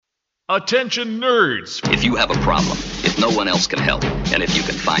Attention nerds! If you have a problem, if no one else can help, and if you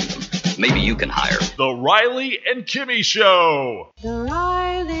can find them, maybe you can hire The Riley and Kimmy Show! The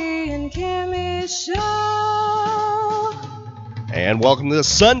Riley and Kimmy Show! And welcome to the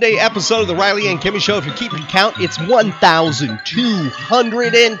Sunday episode of the Riley and Kimmy Show. If you're keeping count, it's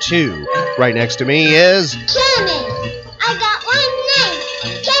 1,202. Right next to me is... Kimmy! I got one name!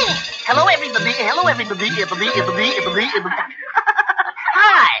 Kimmy! Hello, everybody. Hello, everybody.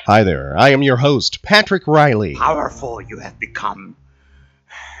 Hi. Hi there. I am your host, Patrick Riley. Powerful you have become.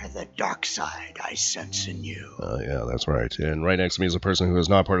 The dark side I sense in you. Yeah, that's right. And right next to me is a person who is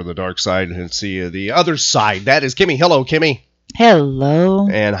not part of the dark side. And see the other side. That is Kimmy. Hello, Kimmy. Hello.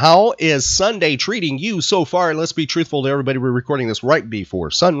 And how is Sunday treating you so far? And let's be truthful to everybody. We're recording this right before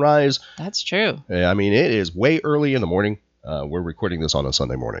sunrise. That's true. I mean, it is way early in the morning. We're recording this on a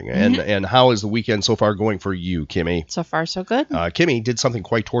Sunday morning. And how is the weekend so far going for you, Kimmy? So far, so good. Kimmy did something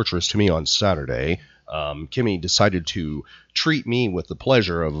quite torturous to me on Saturday. Kimmy decided to treat me with the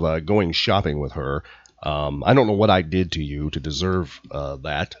pleasure of going shopping with her. I don't know what I did to you to deserve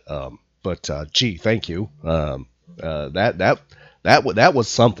that, but gee, thank you. That was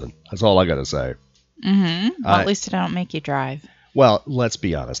something. That's all I got to say. Mm-hmm. Well, at least I don't make you drive. Well, let's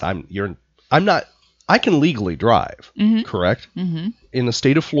be honest. I'm not. I can legally drive, correct? Mm-hmm. In the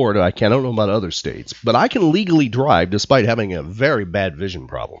state of Florida, I don't know about other states, but I can legally drive despite having a very bad vision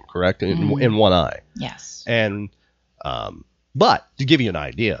problem, correct? In one eye. Yes. And, but to give you an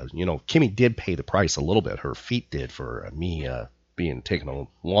idea, Kimmy did pay the price a little bit. Her feet did for me being taken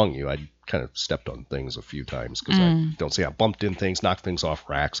along you. I kind of stepped on things a few times because I bumped in things, knocked things off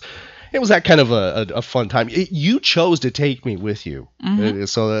racks. It was that kind of a fun time. You chose to take me with you,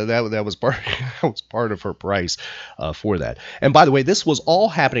 so that was part of her price for that. And by the way, this was all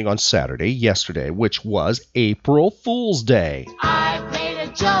happening on Saturday, yesterday, which was April Fool's Day. I played a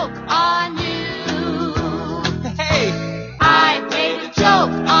joke on you. Hey! I played a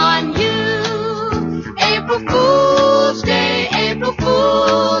joke on you. April Fool's Day, April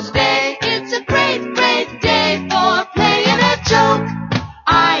Fool's Day. It's a great, great day for playing a joke.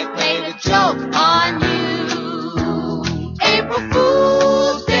 I played a joke on you. April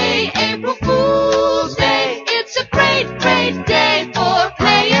Fool's Day, April Fool's Day. It's a great, great day for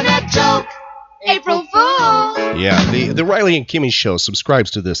playing a joke. April Fool. Yeah, the Riley and Kimmy Show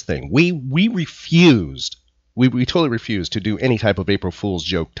subscribes to this thing. We refused. We totally refused to do any type of April Fool's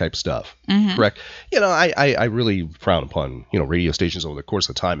joke type stuff. Mm-hmm. Correct? I really frown upon, radio stations over the course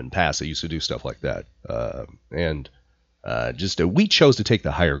of time and past that used to do stuff like that. We chose to take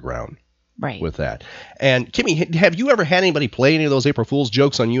the higher ground with that. And Kimmy, have you ever had anybody play any of those April Fool's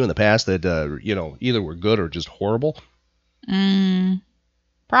jokes on you in the past that, either were good or just horrible?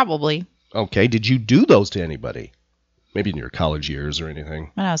 Probably. Okay. Did you do those to anybody? Maybe in your college years or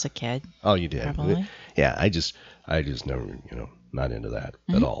anything? When I was a kid. Oh, you did? Probably. Yeah, I just never, not into that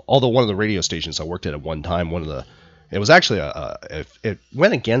at all. Although one of the radio stations I worked at one time, it was actually it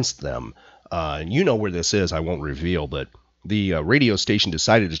went against them. You know where this is, I won't reveal, but the radio station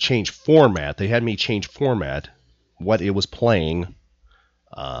decided to change format. They had me change format, what it was playing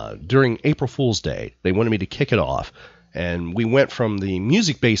during April Fool's Day. They wanted me to kick it off. And we went from the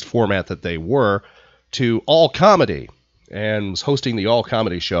music-based format that they were to all comedy. And was hosting the all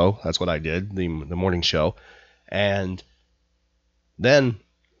comedy show. That's what I did, the morning show. And then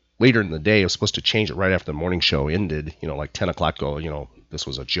later in the day, I was supposed to change it right after the morning show ended, like 10 o'clock go, this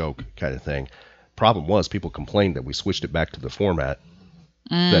was a joke kind of thing. Problem was, people complained that we switched it back to the format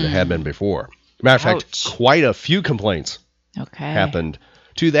that it had been before. Matter of fact, quite a few complaints happened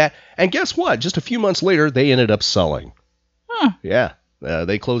to that. And guess what? Just a few months later, they ended up selling. Huh. Yeah,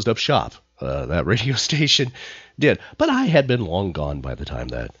 they closed up shop. That radio station did. But I had been long gone by the time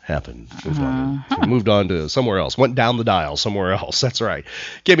that happened. Moved on to somewhere else. Went down the dial somewhere else. That's right.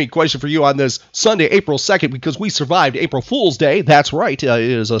 Give me a question for you on this Sunday, April 2nd, because we survived April Fool's Day. That's right. It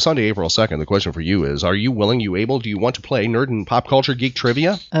is a Sunday, April 2nd. The question for you is, are you willing, you able, do you want to play Nerd and Pop Culture Geek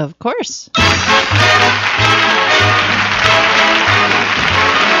Trivia? Of course.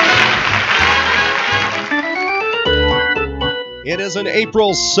 It is an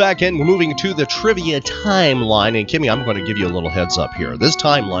April 2nd. We're moving to the trivia timeline. And Kimmy, I'm going to give you a little heads up here. This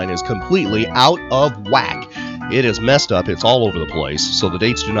timeline is completely out of whack. It is messed up. It's all over the place. So the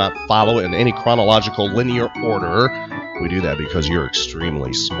dates do not follow in any chronological linear order. We do that because you're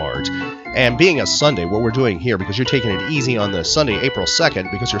extremely smart. And being a Sunday, what we're doing here, because you're taking it easy on the Sunday, April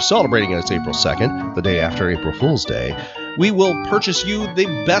 2nd, because you're celebrating it's April 2nd, the day after April Fool's Day, we will purchase you the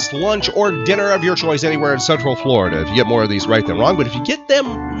best lunch or dinner of your choice anywhere in Central Florida. If you get more of these right than wrong, but if you get them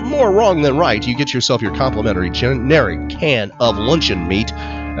more wrong than right, you get yourself your complimentary generic can of luncheon meat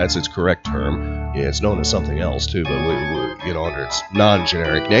That's its correct term. Yeah, it's known as something else too, but under its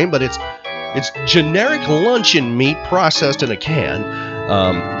non-generic name. But it's generic luncheon meat processed in a can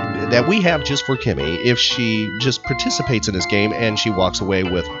that we have just for Kimmy if she just participates in this game and she walks away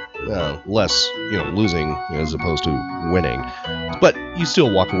with less, losing as opposed to winning. But you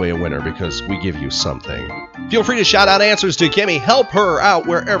still walk away a winner because we give you something. Feel free to shout out answers to Kimmy. Help her out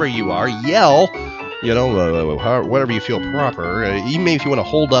wherever you are. Yell. Whatever you feel proper. Even if you want to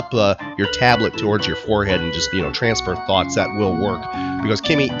hold up your tablet towards your forehead and just, transfer thoughts, that will work. Because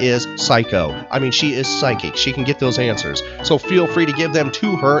Kimmy is psycho. I mean, she is psychic. She can get those answers. So feel free to give them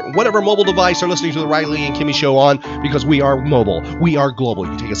to her, whatever mobile device you're listening to the Riley and Kimmy Show on, because we are mobile. We are global. You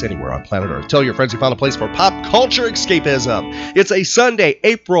can take us anywhere on planet Earth. Tell your friends you found a place for pop culture escapism. It's a Sunday,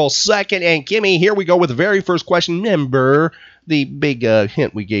 April 2nd, and Kimmy, here we go with the very first question. Remember the big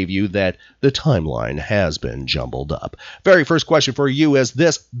hint we gave you that the timeline has been jumbled up. Very first question for you is,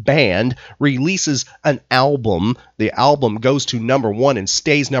 this band releases an album. The album goes to number 1 and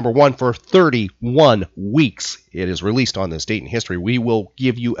stays number 1 for 31 weeks. It is released on this date in history. We will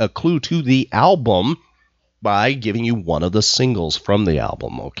give you a clue to the album by giving you one of the singles from the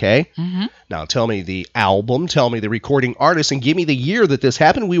album, okay? Mm-hmm. Now tell me the album, tell me the recording artist, and give me the year that this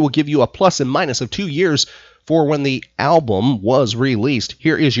happened. We will give you a plus and minus of 2 years for when the album was released.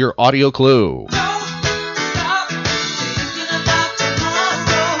 Here is your audio clue.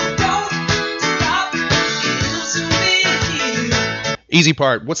 Easy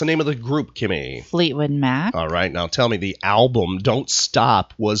part. What's the name of the group, Kimmy? Fleetwood Mac. All right, now tell me the album Don't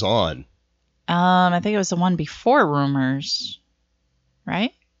Stop was on. I think it was the one before Rumors,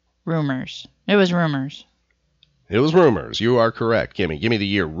 right? Rumors. It was Rumors. It was Rumors. You are correct, Kimmy. Give me the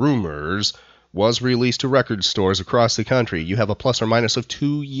year. Rumors was released to record stores across the country. You have a plus or minus of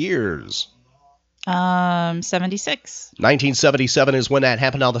 2 years. 76. 1977 is when that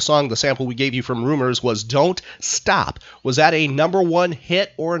happened. Now, the song, the sample we gave you from Rumors was Don't Stop. Was that a number 1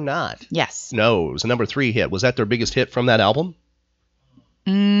 hit or not? Yes. No, it was a number 3 hit. Was that their biggest hit from that album?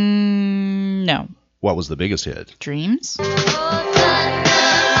 No. What was the biggest hit? Dreams.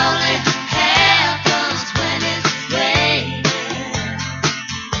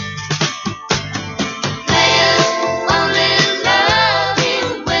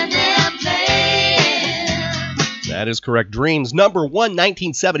 That is correct. Dreams, number 1,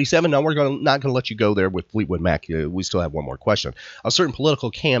 1977. Now, we're not going to let you go there with Fleetwood Mac. We still have one more question. A certain political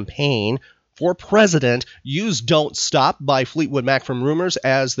campaign for president used Don't Stop by Fleetwood Mac from Rumors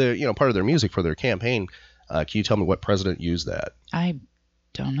as the part of their music for their campaign. Can you tell me what president used that? I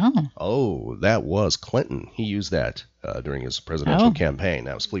don't know. Oh, that was Clinton. He used that during his presidential campaign.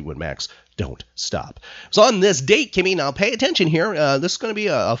 That was Fleetwood Mac's Don't Stop. It was on this date, Kimmy. Now, pay attention here. This is going to be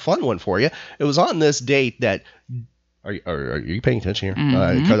a fun one for you. It was on this date that... Are you paying attention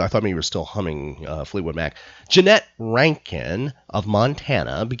here? Because I thought maybe you were still humming Fleetwood Mac. Jeanette Rankin of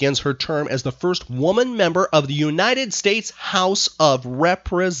Montana begins her term as the first woman member of the United States House of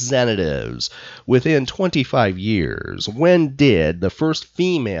Representatives. Within 25 years, when did the first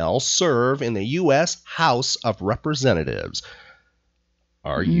female serve in the U.S. House of Representatives?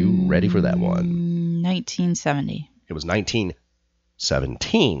 Are you ready for that one? 1970. It was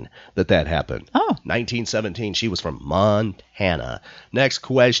 1917 that happened. Oh. 1917. She was from Montana. Next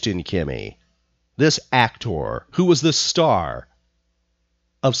question, Kimmy. This actor, who was the star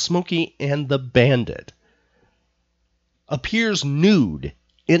of Smokey and the Bandit, appears nude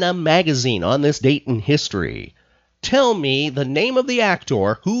in a magazine on this date in history. Tell me the name of the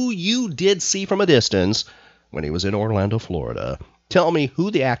actor who you did see from a distance when he was in Orlando, Florida. Tell me who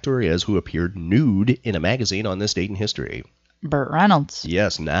the actor is who appeared nude in a magazine on this date in history. Burt Reynolds.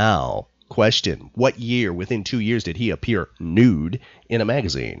 Yes, now, question. What year, within 2 years, did he appear nude in a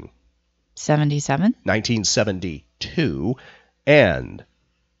magazine? 77. 1972. And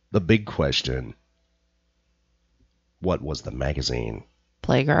the big question, what was the magazine?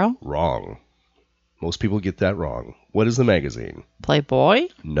 Playgirl. Wrong. Most people get that wrong. What is the magazine? Playboy.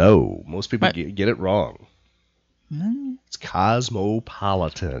 No, most people get it wrong. It's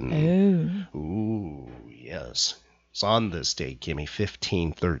Cosmopolitan. Oh. Ooh, yes. It's on this date, Kimmy,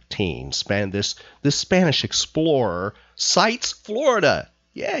 1513. This Spanish explorer sights Florida.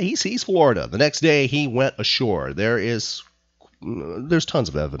 Yeah, he sees Florida. The next day, he went ashore. There's tons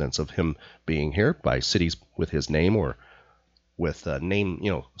of evidence of him being here by cities with his name or with a name,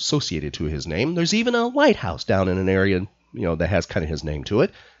 associated to his name. There's even a lighthouse down in an area, that has kind of his name to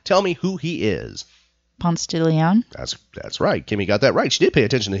it. Tell me who he is. Ponce de Leon. That's right. Kimmy got that right. She did pay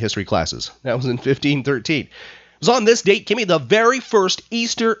attention to history classes. That was in 1513. It was on this date, Kimmy, the very first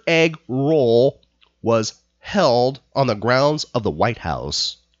Easter egg roll was held on the grounds of the White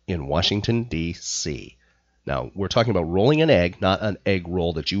House in Washington, D.C. Now, we're talking about rolling an egg, not an egg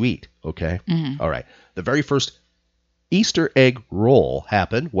roll that you eat, okay? Mm-hmm. All right. The very first Easter egg roll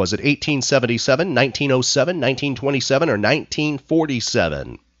happened. Was it 1877, 1907, 1927, or 1947?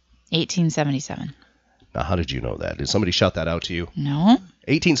 1877. Now, how did you know that? Did somebody shout that out to you? No.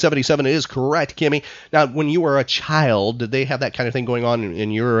 1877 is correct, Kimmy. Now, when you were a child, did they have that kind of thing going on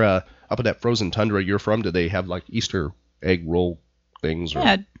in your, up in that frozen tundra you're from? Did they have, like, Easter egg roll things? Or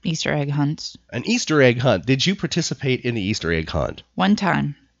Yeah, Easter egg hunts. an Easter egg hunt. Did you participate in the Easter egg hunt? One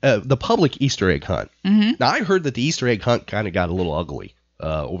time. The public Easter egg hunt. Mm-hmm. Now, I heard that the Easter egg hunt kind of got a little ugly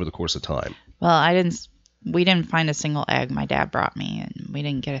over the course of time. Well, we didn't find a single egg my dad brought me, and we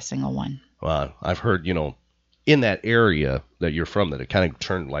didn't get a single one. I've heard, in that area that you're from, that it kind of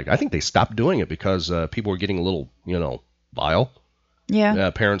turned like, I think they stopped doing it because people were getting a little, vile. Yeah.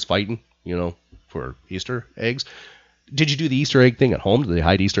 Parents fighting, for Easter eggs. Did you do the Easter egg thing at home? Did they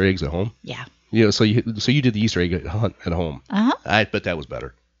hide Easter eggs at home? Yeah. So you did the Easter egg hunt at home. Uh-huh. I bet that was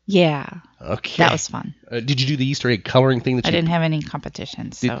better. Yeah. Okay. That was fun. Did you do the Easter egg coloring thing? I didn't have any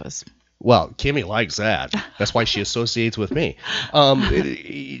competitions, so it was... Well, Kimmy likes that. That's why she associates with me.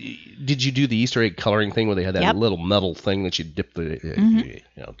 Did you do the Easter egg coloring thing where they had that little metal thing that you dip the...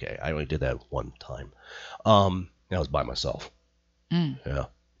 Mm-hmm. Okay, I only did that one time. That was by myself. Yeah.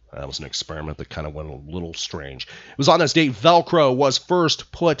 That was an experiment that kind of went a little strange. It was on this date Velcro was first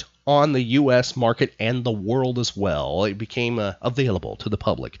put on the U.S. market and the world as well. It became available to the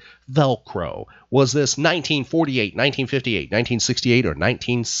public. Velcro. Was this 1948, 1958, 1968, or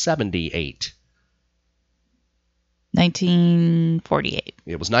 1978? 1948.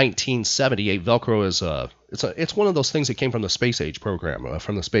 It was 1978. Velcro is it's one of those things that came from the space age program,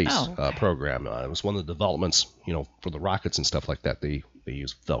 from the space program. It was one of the developments, for the rockets and stuff like that. They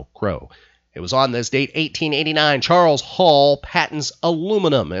use Velcro. It was on this date 1889. Charles Hall patents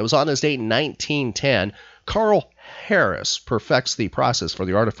aluminum. It was on this date 1910. Carl Harris perfects the process for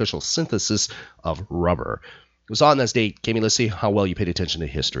the artificial synthesis of rubber. It was on this date, Kimmy, let's see how well you paid attention to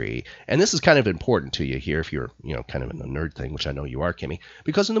history. And this is kind of important to you here if you're, kind of in the nerd thing, which I know you are, Kimmy,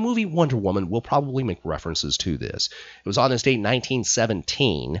 because in the movie Wonder Woman, we'll probably make references to this. It was on this date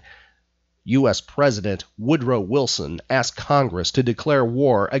 1917. U.S. President Woodrow Wilson asked Congress to declare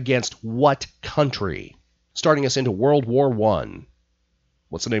war against what country? Starting us into World War I.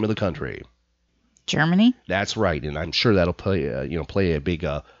 What's the name of the country? Germany? That's right, and I'm sure that'll play a big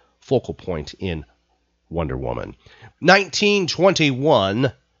focal point in Wonder Woman.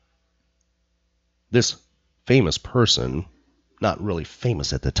 1921, this famous person, not really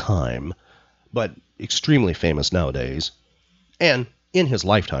famous at the time, but extremely famous nowadays, and in his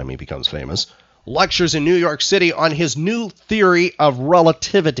lifetime he becomes famous, lectures in New York City on his new theory of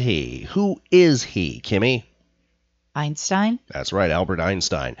relativity. Who is he, Kimmy? Einstein? That's right, Albert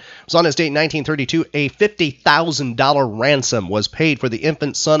Einstein. It was on this date in 1932, a $50,000 ransom was paid for the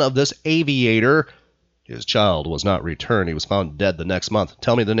infant son of this aviator. His child was not returned. He was found dead the next month.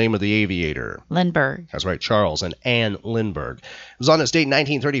 Tell me the name of the aviator. Lindbergh. That's right, Charles and Anne Lindbergh. It was on this date in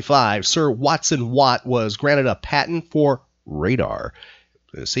 1935. Sir Watson Watt was granted a patent for radar.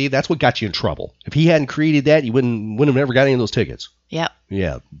 See, that's what got you in trouble. If he hadn't created that, you wouldn't have ever got any of those tickets. Yep.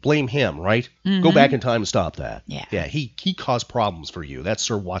 Yeah, blame him, right? Mm-hmm. Go back in time and stop that. Yeah. Yeah, he caused problems for you. That's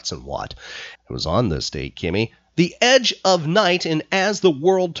Sir Watson Watt. It was on this date, Kimmy. The Edge of Night and As the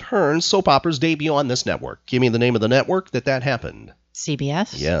World Turns soap operas debut on this network. Give me the name of the network that happened.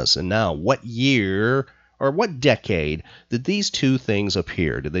 CBS? Yes, and now what year or what decade did these two things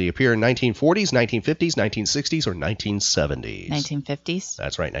appear? Did they appear in 1940s, 1950s, 1960s, or 1970s? 1950s.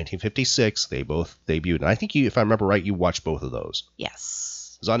 That's right, 1956. They both debuted. And I think, if I remember right, you watched both of those.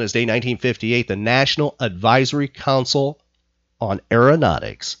 Yes. It was on this day, 1958, the National Advisory Council on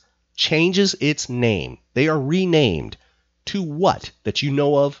Aeronautics changes its name. They are renamed to what that you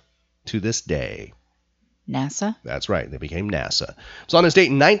know of to this day? NASA? That's right. They became NASA. So on this date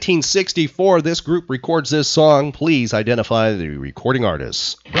in 1964, this group records this song. Please identify the recording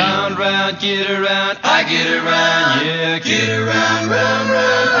artists. Round, round, get around, I get around, yeah, get around, round,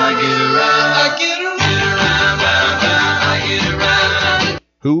 round, I get around, I get around, round, round, I get around.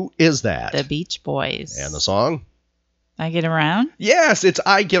 Who is that? The Beach Boys. And the song? I Get Around? Yes, it's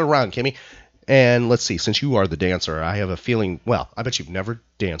I Get Around, Kimmy. And let's see, since you are the dancer, I have a feeling, well, I bet you've never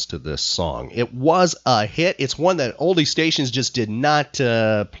danced to this song. It was a hit. It's one that oldie stations just did not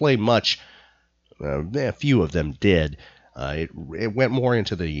play much. A few of them did. It went more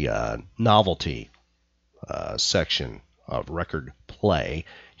into the novelty section of record play.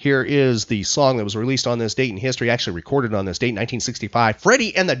 Here is the song that was released on this date in history, actually recorded on this date, 1965.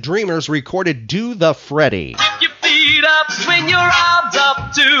 Freddie and the Dreamers recorded Do the Freddie. Keep your feet up, swing your arms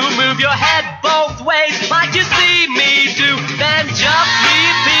up to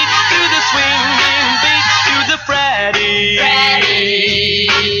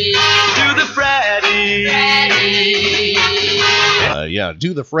yeah.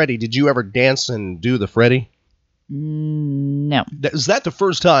 Do the Freddy. Did you ever dance and do the Freddy? No. Is that the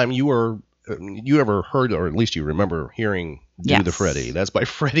first time you ever heard, or at least you remember hearing Do Yes. the Freddy? That's by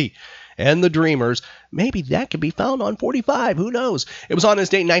Freddie and the Dreamers. Maybe that could be found on 45. Who knows? It was on this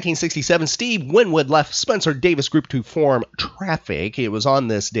date in 1967. Steve Winwood left Spencer Davis Group to form Traffic. It was on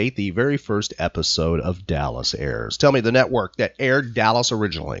this date the very first episode of Dallas airs. Tell me the network that aired Dallas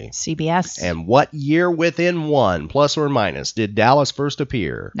originally. CBS. And what year within one, plus or minus, did Dallas first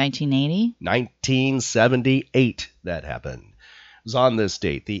appear? 1980. 1978 that happened. It was on this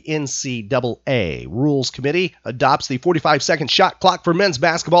date. The NCAA Rules Committee adopts the 45-second shot clock for men's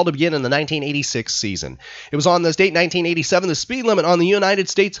basketball to begin in the 1986 season. It was on this date, 1987, the speed limit on the United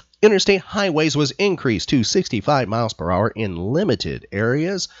States interstate highways was increased to 65 miles per hour in limited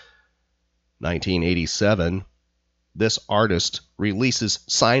areas. 1987, this artist releases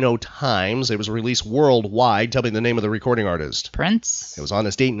Sino Times. It was released worldwide. Tell me the name of the recording artist. Prince. It was on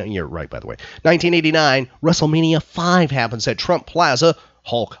this date. You're right, by the way. 1989, WrestleMania 5 happens at Trump Plaza.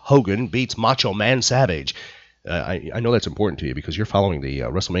 Hulk Hogan beats Macho Man Savage. I know that's important to you because you're following the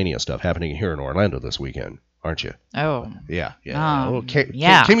WrestleMania stuff happening here in Orlando this weekend, aren't you? Oh. Yeah. Yeah.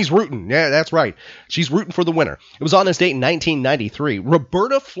 Kimmy's rooting. Yeah, that's right. She's rooting for the winner. It was on this date in 1993.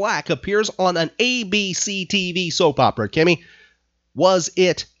 Roberta Flack appears on an ABC TV soap opera. Kimmy, was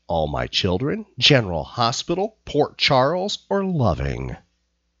it All My Children, General Hospital, Port Charles, or Loving?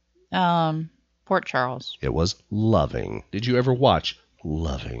 Port Charles. It was Loving. Did you ever watch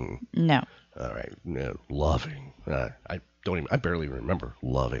Loving? No. All right, no, Loving. I barely remember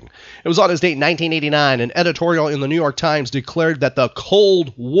Loving. It was on his date in 1989. An editorial in the New York Times declared that the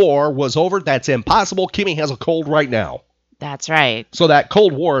Cold War was over. That's impossible. Kimmy has a cold right now. That's right. So that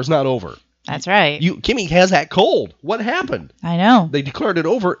Cold War is not over. That's right. Kimmy has that cold. What happened? I know. They declared it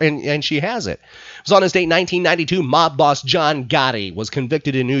over, and she has it. It was on his date in 1992. Mob boss John Gotti was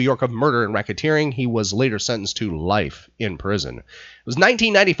convicted in New York of murder and racketeering. He was later sentenced to life in prison. It was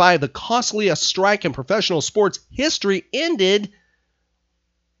 1995. The costliest strike in professional sports history ended.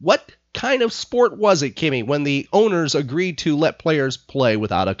 What kind of sport was it, Kimmy, when the owners agreed to let players play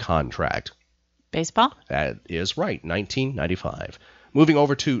without a contract? Baseball? That is right, 1995. Moving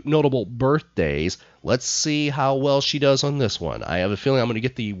over to notable birthdays, let's see how well she does on this one. I have a feeling I'm going to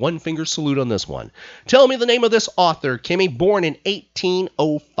get the one-finger salute on this one. Tell me the name of this author, Kimmy. Born in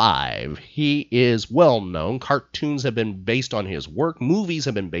 1805. He is well-known. Cartoons have been based on his work. Movies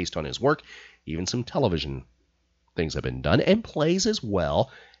have been based on his work. Even some television things have been done, and plays as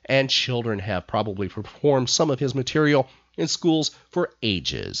well. And children have probably performed some of his material in schools for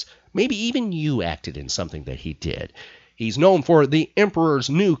ages. Maybe even you acted in something that he did. He's known for The Emperor's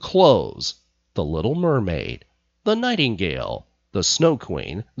New Clothes, The Little Mermaid, The Nightingale, The Snow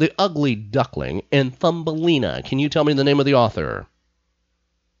Queen, The Ugly Duckling, and Thumbelina. Can you tell me the name of the author?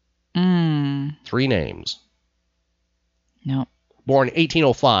 3 names. No. Born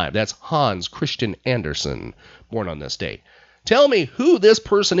 1805. That's Hans Christian Andersen, born on this date. Tell me who this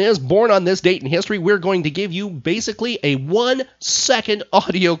person is, born on this date in history. We're going to give you basically a 1-second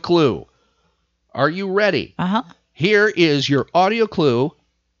audio clue. Are you ready? Uh-huh. Here is your audio clue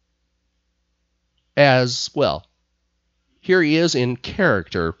as, well, here he is in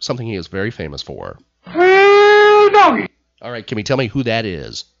character, something he is very famous for. All right, Kimmy, tell me who that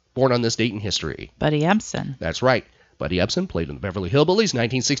is. Born on this date in history. Buddy Ebsen. That's right. Buddy Ebsen played in the Beverly Hillbillies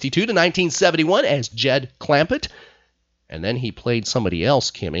 1962 to 1971 as Jed Clampett. And then he played somebody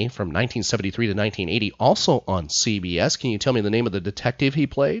else, Kimmy, from 1973 to 1980, also on CBS. Can you tell me the name of the detective he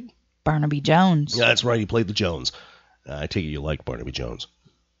played? Barnaby Jones. Yeah, that's right. He played the Jones. I take it you like Barnaby Jones.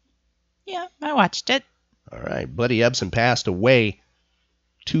 Yeah, I watched it. All right. Buddy Ebsen passed away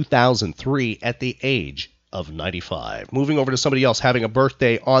 2003 at the age of 95. Moving over to somebody else having a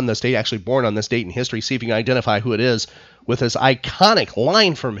birthday on this date, actually born on this date in history. See if you can identify who it is with this iconic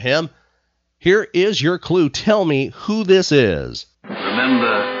line from him. Here is your clue. Tell me who this is.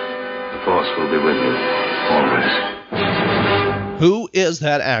 Remember, the Force will be with you, always. Who is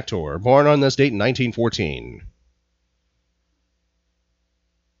that actor? Born on this date in 1914.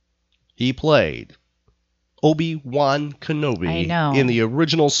 He played Obi-Wan Kenobi in the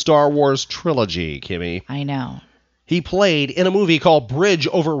original Star Wars trilogy, Kimmy. I know. He played in a movie called Bridge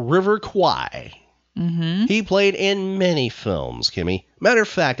Over River Kwai. Mm-hmm. He played in many films, Kimmy. Matter of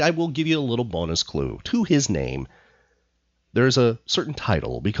fact, I will give you a little bonus clue. To his name, there's a certain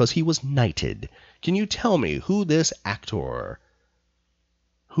title because he was knighted. Can you tell me who this actor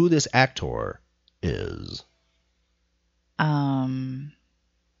is?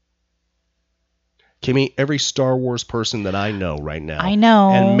 Kimmy, every Star Wars person that I know right now. I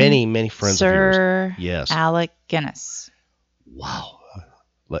know. And many, many friends of yours. Sir Yes. Alec Guinness. Wow.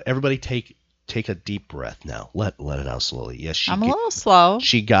 Let everybody take a deep breath now. Let it out slowly. Yes, I'm a little slow.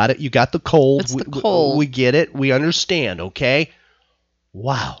 She got it. You got the cold. It's the cold. We get it. We understand, okay?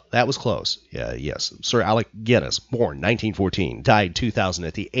 Wow, that was close. Yeah, yes. Sir Alec Guinness, born 1914, died 2000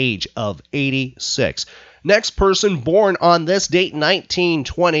 at the age of 86. Next person born on this date,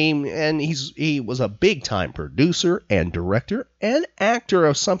 1920, and he was a big-time producer and director and actor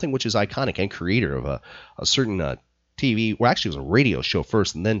of something which is iconic and creator of a certain TV, well, actually it was a radio show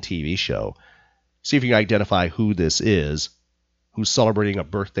first and then TV show. See if you can identify who this is, who's celebrating a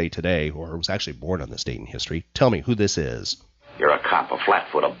birthday today, or was actually born on this date in history. Tell me who this is. You're a cop, a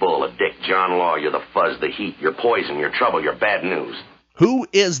flatfoot, a bull, a dick, John Law. You're the fuzz, the heat. You're poison, you're trouble, you're bad news. Who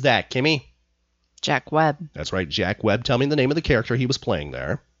is that, Kimmy? Jack Webb. That's right, Jack Webb. Tell me the name of the character he was playing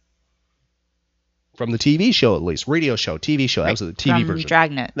there. From the TV show, at least. Radio show, TV show. That was the TV version.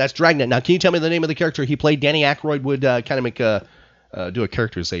 Dragnet. That's Dragnet. Now, can you tell me the name of the character he played? Danny Aykroyd would kind of make do a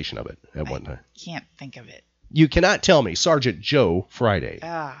characterization of it at one time. Can't think of it. You cannot tell me Sergeant Joe Friday.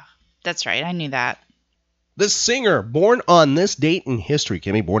 That's right. I knew that. The singer, born on this date in history,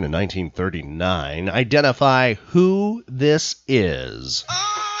 Kimmy, born in 1939. Identify who this is.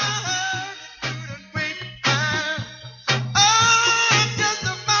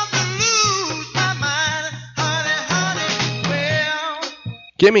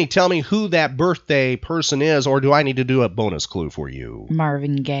 Kimmy, tell me who that birthday person is, or do I need to do a bonus clue for you?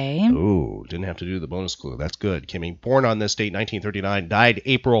 Marvin Gaye. Ooh, didn't have to do the bonus clue. That's good, Kimmy. Born on this date, 1939, died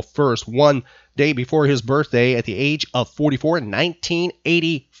April 1st, one day before his birthday at the age of 44 in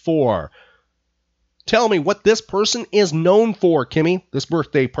 1984. Tell me what this person is known for, Kimmy, this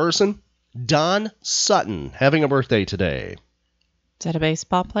birthday person. Don Sutton, having a birthday today. Is that a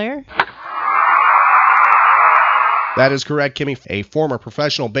baseball player? That is correct, Kimmy. A former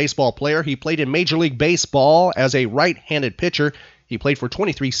professional baseball player. He played in Major League Baseball as a right-handed pitcher. He played for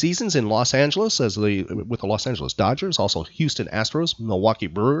 23 seasons in Los Angeles with the Los Angeles Dodgers, also Houston Astros, Milwaukee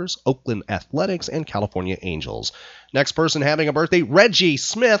Brewers, Oakland Athletics, and California Angels. Next person having a birthday, Reggie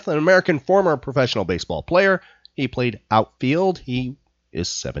Smith, an American former professional baseball player. He played outfield. He is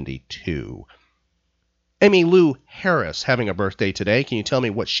 72. Emmylou Harris having a birthday today. Can you tell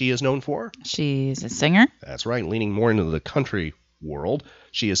me what she is known for? She's a singer. That's right, leaning more into the country world.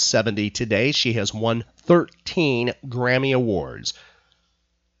 She is 70 today. She has won 13 Grammy Awards.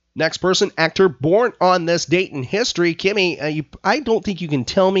 Next person, actor born on this date in history. Kimmy, I don't think you can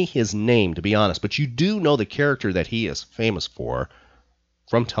tell me his name, to be honest, but you do know the character that he is famous for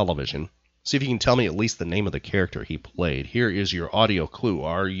from television. See if you can tell me at least the name of the character he played. Here is your audio clue.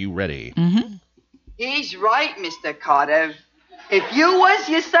 Are you ready? Mm-hmm. He's right, Mr. Carter. If you was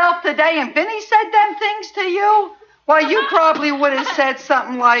yourself today and Vinny said them things to you, well, you probably would have said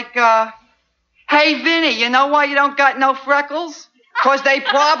something like, hey, Vinny, you know why you don't got no freckles? 'Cause they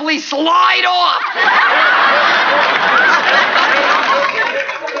probably slide off.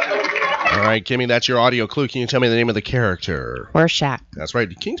 All right, Kimmy, that's your audio clue. Can you tell me the name of the character? Horseshack. That's right.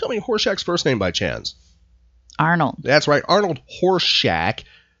 Can you tell me Horseshack's first name by chance? Arnold. That's right. Arnold Horseshack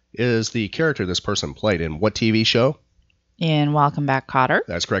is the character this person played in what TV show? In Welcome Back, Kotter.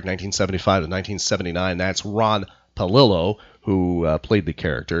 That's correct, 1975 to 1979. That's Ron Palillo, who played the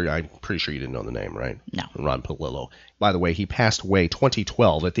character. I'm pretty sure you didn't know the name, right? No. Ron Palillo. By the way, he passed away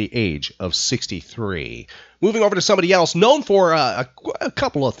 2012 at the age of 63. Moving over to somebody else, known for a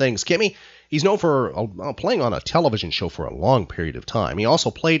couple of things, Kimmy. He's known for playing on a television show for a long period of time. He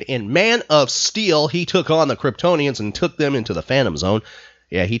also played in Man of Steel. He took on the Kryptonians and took them into the Phantom Zone.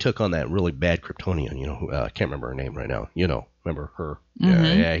 Yeah, he took on that really bad Kryptonian, I can't remember her name right now. Remember her? Mm-hmm.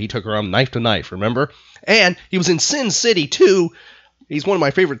 Yeah, he took her on knife to knife, remember? And he was in Sin City 2. He's one of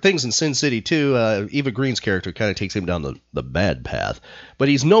my favorite things in Sin City 2. Eva Green's character kind of takes him down the bad path. But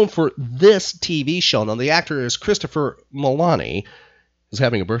he's known for this TV show. Now, the actor is Christopher Milani. He's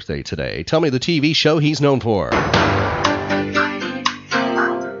having a birthday today. Tell me the TV show he's known for.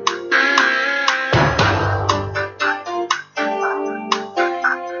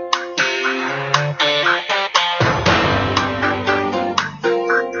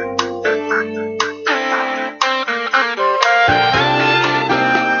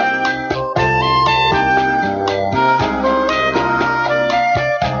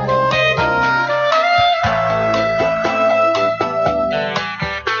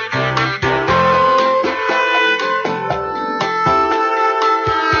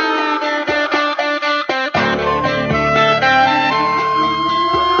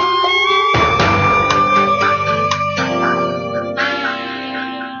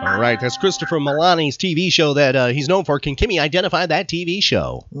 right, that's Christopher Milani's TV show that he's known for. Can Kimmy identify that TV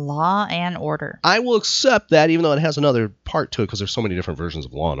show? Law and Order. I will accept that, even though it has another part to it because there's so many different versions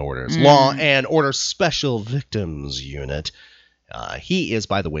of Law and Order. It's Law and Order Special Victims Unit. He is,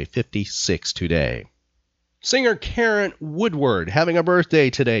 by the way, 56 today. Singer Karen Woodward having a birthday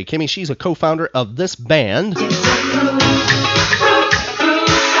today. Kimmy, she's a co-founder of this band.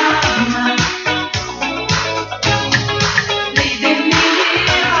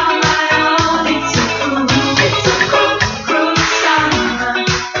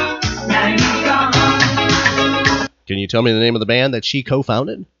 Can you tell me the name of the band that she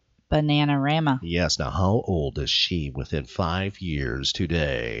co-founded? Bananarama. Yes. Now, how old is she within 5 years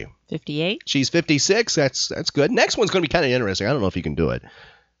today? 58. She's 56. That's good. Next one's going to be kind of interesting. I don't know if you can do it.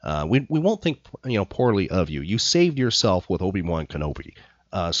 We won't think poorly of you. You saved yourself with Obi-Wan Kenobi.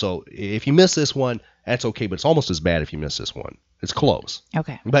 So if you miss this one, that's okay. But it's almost as bad if you miss this one. It's close.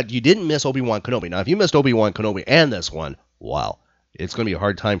 Okay. But you didn't miss Obi-Wan Kenobi. Now, if you missed Obi-Wan Kenobi and this one, wow. It's going to be a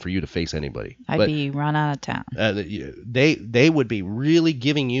hard time for you to face anybody. I'd be run out of town. They would be really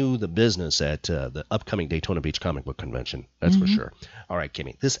giving you the business at the upcoming Daytona Beach Comic Book Convention. That's for sure. All right,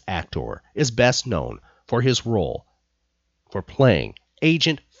 Kimmy. This actor is best known for his role for playing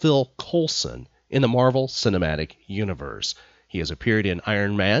Agent Phil Coulson in the Marvel Cinematic Universe. He has appeared in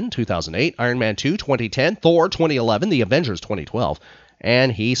Iron Man 2008, Iron Man 2 2010, Thor 2011, The Avengers 2012,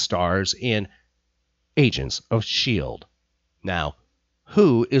 and he stars in Agents of S.H.I.E.L.D. Now,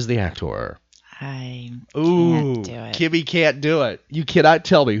 who is the actor? I can't do it. Kimmy can't do it. You cannot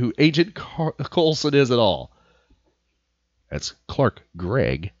tell me who Agent Coulson is at all. That's Clark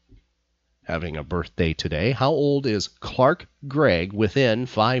Gregg having a birthday today. How old is Clark Gregg within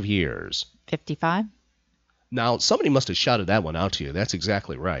 5 years? 55. Now, somebody must have shouted that one out to you. That's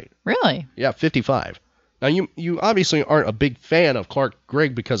exactly right. Really? Yeah, 55. Now, you obviously aren't a big fan of Clark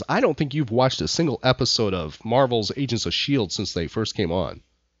Gregg because I don't think you've watched a single episode of Marvel's Agents of S.H.I.E.L.D. since they first came on.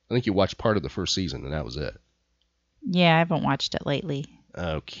 I think you watched part of the first season, and that was it. Yeah, I haven't watched it lately.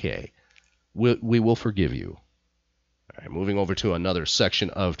 Okay. We will forgive you. All right, moving over to another section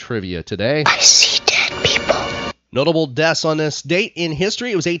of trivia today. I see dead people. Notable deaths on this date in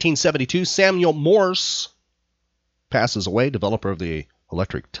history. It was 1872. Samuel Morse passes away, developer of the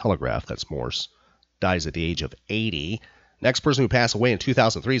electric telegraph. That's Morse. Dies at the age of 80. Next person who passed away in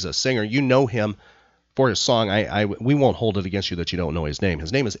 2003 is a singer. You know him for his song. We won't hold it against you that you don't know his name.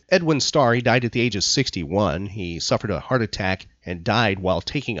 His name is Edwin Starr. He died at the age of 61. He suffered a heart attack and died while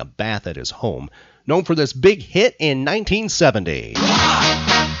taking a bath at his home. Known for this big hit in 1970.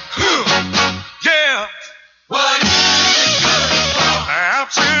 Yeah. What?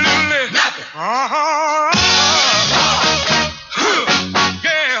 Absolutely nothing.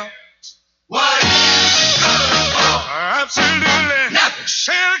 Yeah. What? Absolutely nothing.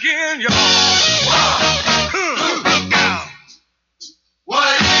 Say it again, y'all. Look out.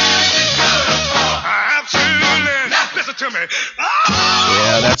 What is it good for? Absolutely nothing. Listen to me.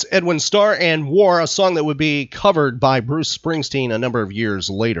 Yeah, that's Edwin Starr and War, a song that would be covered by Bruce Springsteen a number of years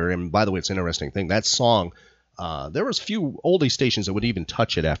later. And by the way, it's an interesting thing. That song, there was few oldie stations that would even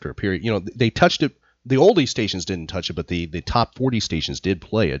touch it after a period. You know, they touched it. The oldie stations didn't touch it, but the top 40 stations did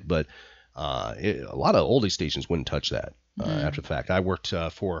play it. But a lot of oldie stations wouldn't touch that after the fact. I worked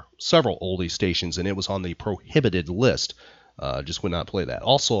for several oldie stations, and it was on the prohibited list. Just would not play that.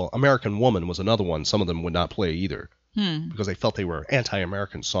 Also, American Woman was another one. Some of them would not play either because they felt they were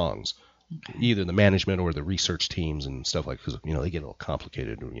anti-American songs. Okay. Either the management or the research teams and stuff like that. Because, they get a little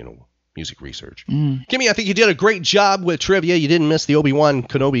complicated, music research. Kimmy, I think you did a great job with trivia. You didn't miss the Obi-Wan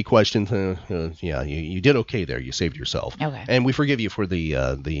Kenobi question. Yeah, you did okay there. You saved yourself. Okay. And we forgive you for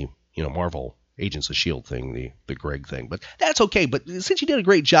the Marvel Agents of S.H.I.E.L.D. thing, the Greg thing. But that's okay. But since you did a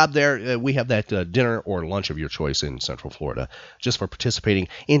great job there, we have that dinner or lunch of your choice in Central Florida just for participating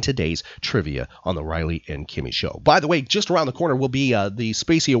in today's trivia on the Riley and Kimmy Show. By the way, just around the corner will be the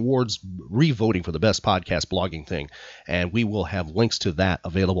Spacey Awards re-voting for the best podcast blogging thing. And we will have links to that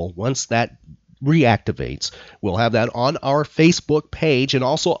available once that reactivates. We'll have that on our Facebook page and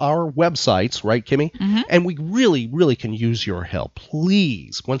also our websites, right, Kimmy? Mm-hmm. And we really, really can use your help.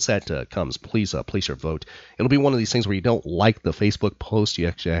 Please, once that comes, please place your vote. It'll be one of these things where you don't like the Facebook post. You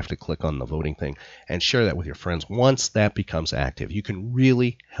actually have to click on the voting thing and share that with your friends. Once that becomes active, you can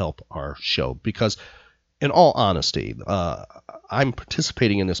really help our show because, in all honesty, I'm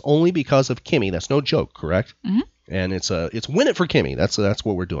participating in this only because of Kimmy. That's no joke, correct? Mm-hmm. And it's win it for Kimmy. That's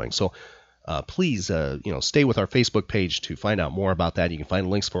what we're doing. So Please, stay with our Facebook page to find out more about that. You can find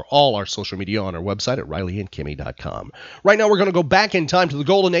links for all our social media on our website at RileyandKimmy.com. Right now, we're going to go back in time to the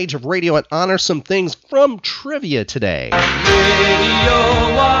golden age of radio and honor some things from trivia today. Radio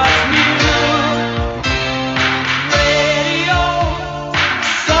was new. Radio,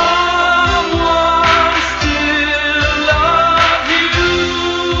 someone still loves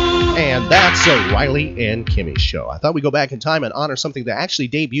you. And that's a Riley and Kimmy Show. I thought we'd go back in time and honor something that actually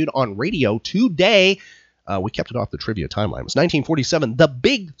debuted on radio today. We kept it off the trivia timeline. It was 1947. The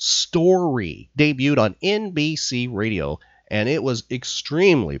Big Story debuted on NBC Radio, and it was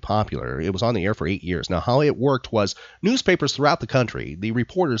extremely popular. It was on the air for 8 years. Now, how it worked was newspapers throughout the country, the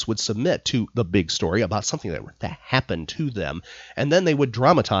reporters would submit to The Big Story about something that happened to them, and then they would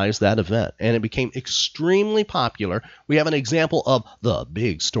dramatize that event, and it became extremely popular. We have an example of The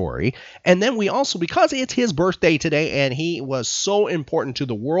Big Story, and then we also, because it's his birthday today, and he was so important to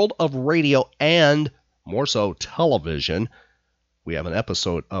the world of radio and more so television, we have an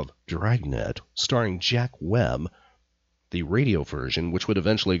episode of Dragnet starring Jack Webb, the radio version, which would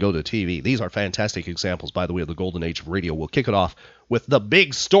eventually go to TV. These are fantastic examples, by the way, of the golden age of radio. We'll kick it off with The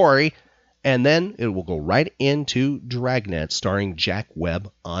Big Story, and then it will go right into Dragnet starring Jack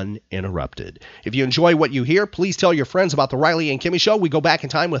Webb uninterrupted. If you enjoy what you hear, please tell your friends about the Riley and Kimmy Show. We go back in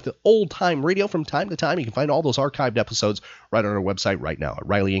time with the old-time radio from time to time. You can find all those archived episodes right on our website right now at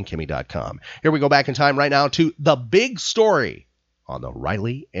RileyandKimmy.com. Here we go back in time right now to The Big Story on the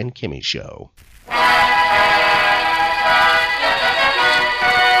Riley and Kimmy Show.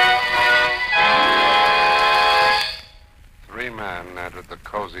 Three men entered the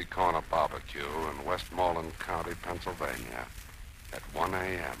Cozy Corner Barbecue in Westmoreland County, Pennsylvania at 1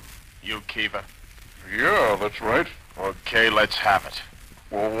 a.m. You, Kiva? Yeah, that's right. Okay, let's have it.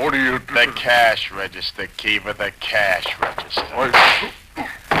 Well, what do you do? The cash register, Kiva, the cash register.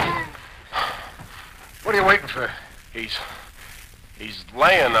 What are you waiting for? He's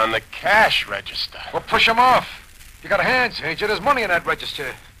laying on the cash register. Well, push him off. You got hands, ain't you? There's money in that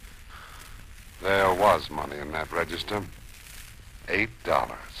register. There was money in that register. $8.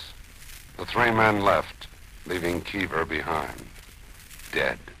 The three men left, leaving Keever behind,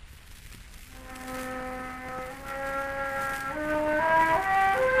 dead.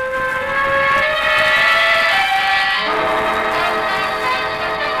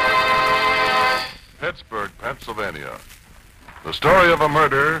 Pittsburgh, Pennsylvania. The story of a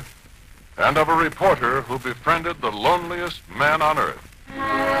murder and of a reporter who befriended the loneliest man on earth.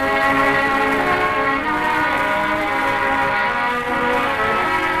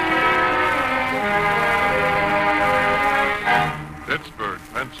 Pittsburgh,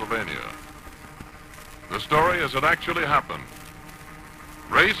 Pennsylvania. The story as it actually happened.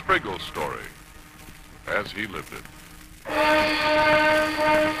 Ray Spriggle's story as he lived it.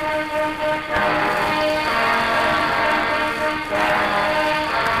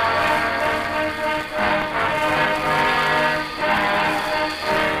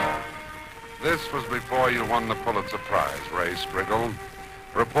 This was before you won the Pulitzer Prize, Ray Spriggle,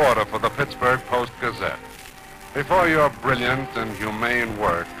 reporter for the Pittsburgh Post-Gazette. Before your brilliant and humane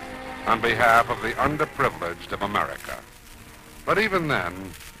work on behalf of the underprivileged of America. But even then,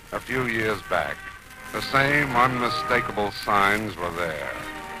 a few years back, the same unmistakable signs were there.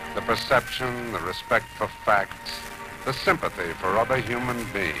 The perception, the respect for facts, the sympathy for other human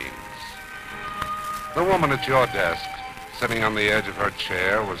beings. The woman at your desk, sitting on the edge of her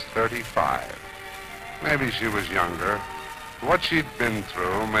chair, was 35. Maybe she was younger. What she'd been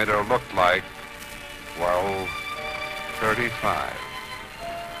through made her look like, well, 35.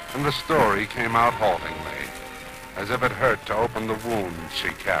 And the story came out haltingly, as if it hurt to open the wound she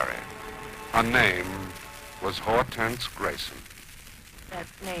carried. Her name was Hortense Grayson. That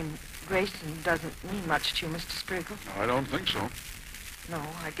name, Grayson, doesn't mean much to you, Mr. Spriggle. I don't think so. No,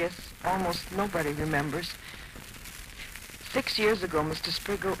 I guess almost nobody remembers. 6 years ago, Mr.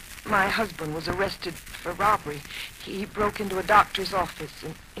 Spriggle, my husband was arrested for robbery. He broke into a doctor's office,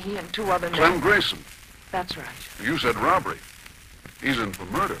 and he and two other men... Clem Grayson. That's right. You said robbery. He's in for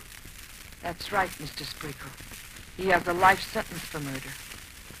murder. That's right, Mr. Spriggle. He has a life sentence for murder.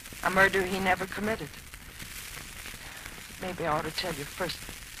 A murder he never committed. Maybe I ought to tell you first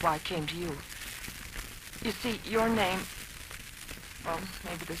why I came to you. You see, your name... Well,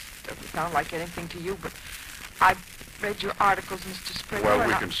 maybe this doesn't sound like anything to you, but I've read your articles, Mr. Spriggle. Well,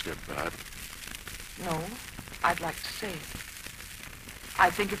 we can skip that. No, I'd like to say it. I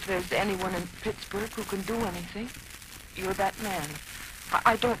think if there's anyone in Pittsburgh who can do anything, you're that man.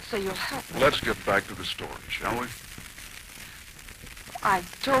 I don't say you'll help me. Let's get back to the story, shall we? I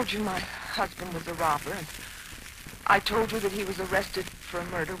told you my husband was a robber, and I told you that he was arrested for a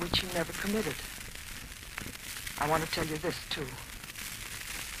murder which he never committed. I want to tell you this, too.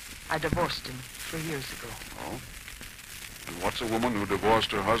 I divorced him 3 years ago. Oh? And what's a woman who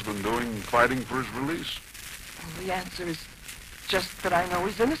divorced her husband doing fighting for his release? Well, the answer is just that I know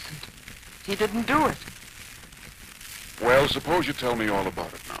he's innocent. He didn't do it. Well, suppose you tell me all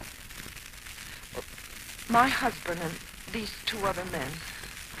about it now. My husband and these 2 other men,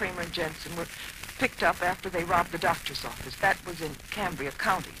 Kramer and Jensen, were picked up after they robbed the doctor's office. That was in Cambria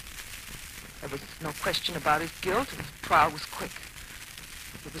County. There was no question about his guilt, and the trial was quick.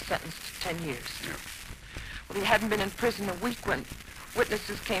 He was sentenced to 10 years. Yeah. Well, he hadn't been in prison a week when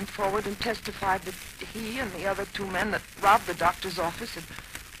witnesses came forward and testified that he and the other 2 men that robbed the doctor's office had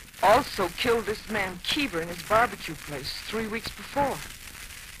also killed this man Keever in his barbecue place 3 weeks before.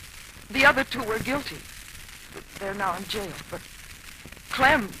 The other 2 were guilty. They're now in jail, but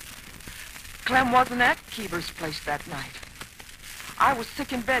Clem wasn't at Keever's place that night. I was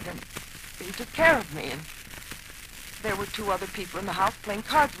sick in bed, and he took care of me, and there were 2 other people in the house playing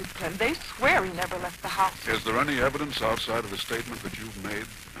cards with Clem. They swear he never left the house. Is there any evidence outside of the statement that you've made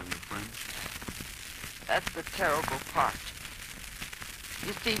and your friends? That's the terrible part.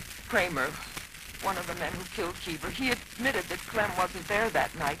 You see, Kramer, one of the men who killed Keever, he admitted that Clem wasn't there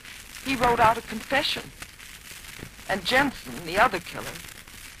that night. He wrote out a confession. And Jensen, the other killer,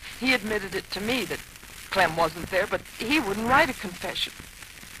 he admitted it to me that Clem wasn't there, but he wouldn't write a confession.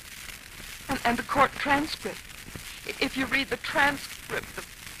 And the court transcript. If you read the transcript, the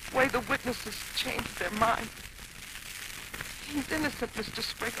way the witnesses changed their mind. He's innocent, Mr.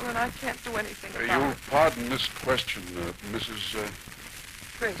 Sprinkle, and I can't do anything about You'll it. pardon this question, Mrs.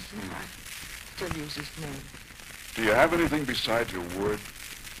 Grayson, I still use his name. Do you have anything besides your word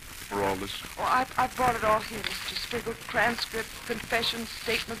for all this? Oh, I brought it all here, Mr. Sprinkle. Transcripts, confessions,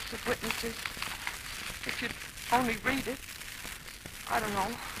 statements of witnesses. If you'd only read it, I don't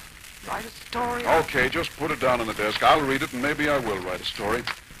know, write a story. Okay, just put it down on the desk. I'll read it, and maybe I will write a story.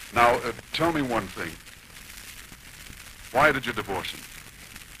 Now, tell me one thing. Why did you divorce him?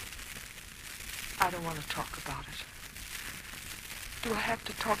 I don't want to talk about it. Do I have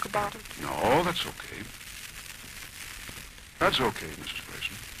to talk about it? No, that's okay. That's okay, Mrs.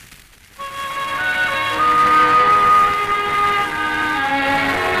 Grayson.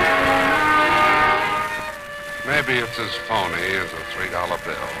 Maybe it's as phony as a $3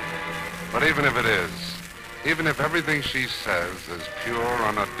 bill. But even if it is, even if everything she says is pure,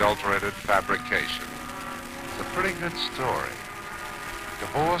 unadulterated fabrication, it's a pretty good story.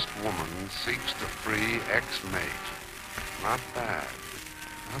 Divorced woman seeks to free ex-mate. Not bad.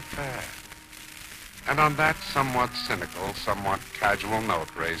 Not bad. And on that somewhat cynical, somewhat casual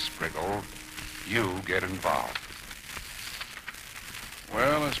note, Ray Spriggle, you get involved.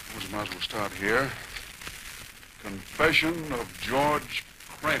 Well, I suppose we might as well start here. Confession of George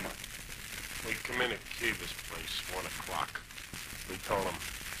Kramer. We come in at Keever's place, 1 o'clock. We told him,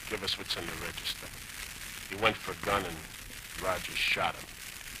 give us what's in the register. He went for a gun and Rogers shot him.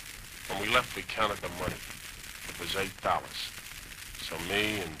 When we left, we counted the money. It was $8. So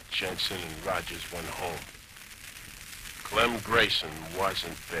me and Jensen and Rogers went home. Clem Grayson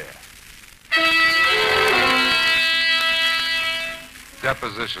wasn't there.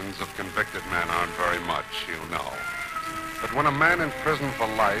 Depositions of convicted men aren't very much, you know. But when a man in prison for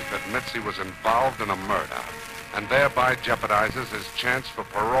life admits he was involved in a murder and thereby jeopardizes his chance for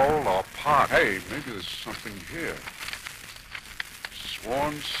parole or pardon... Hey, maybe there's something here.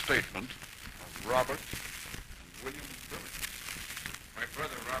 Sworn statement of Robert and William Billings. My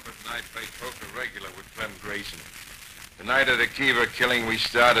brother Robert and I played poker regular with Clem Grayson. The night of the Keever killing, we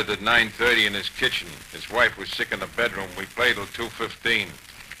started at 9:30 in his kitchen. His wife was sick in the bedroom. We played till 2:15.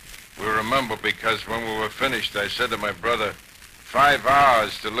 We remember because when we were finished, I said to my brother, 5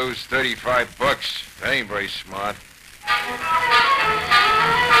 hours to lose $35. That ain't very smart.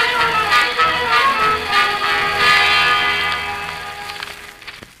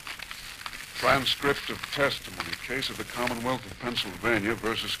 Transcript of testimony. Case of the Commonwealth of Pennsylvania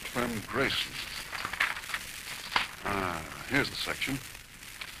versus Clem Grayson. Here's the section.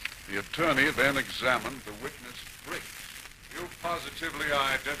 The attorney then examined the witness Briggs. You positively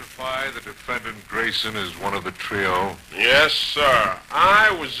identify the defendant Grayson as one of the trio? Yes, sir.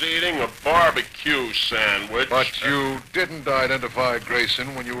 I was eating a barbecue sandwich. But you didn't identify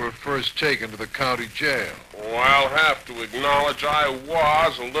Grayson when you were first taken to the county jail. Well, I'll have to acknowledge I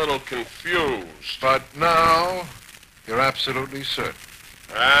was a little confused. But now, you're absolutely certain.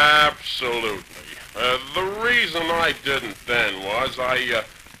 Absolutely. The reason I didn't then was I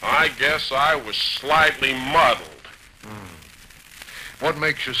guess I was slightly muddled. What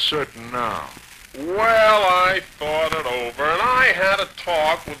makes you certain now? Well, I thought it over, and I had a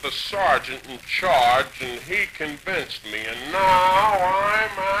talk with the sergeant in charge, and he convinced me, and now I'm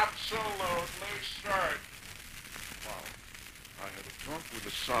absolutely certain. I had a talk with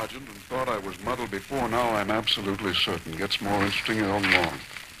the sergeant and thought I was muddled before. Now I'm absolutely certain. Gets more interesting all along.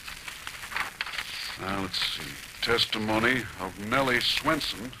 Now, let's see. Testimony of Nellie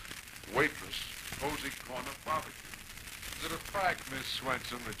Swenson, waitress, Cozy Corner Barbecue. Is it a fact, Miss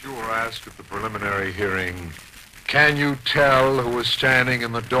Swenson, that you were asked at the preliminary hearing, can you tell who was standing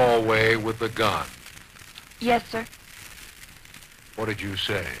in the doorway with the gun? Yes, sir. What did you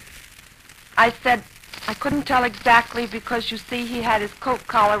say? I said I couldn't tell exactly because, you see, he had his coat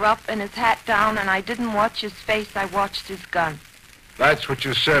collar up and his hat down, and I didn't watch his face. I watched his gun. That's what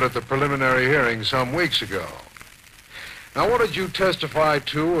you said at the preliminary hearing some weeks ago. Now, what did you testify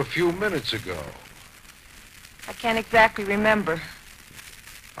to a few minutes ago? I can't exactly remember.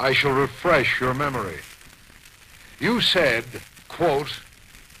 I shall refresh your memory. You said, quote,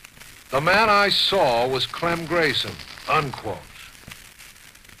 the man I saw was Clem Grayson, unquote.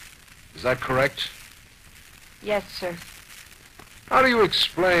 Is that correct? Yes, sir. How do you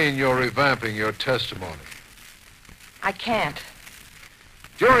explain your revamping your testimony? I can't.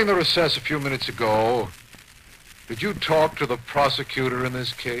 During the recess a few minutes ago, did you talk to the prosecutor in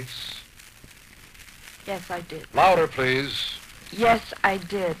this case? Yes, I did. Louder, please. Yes, I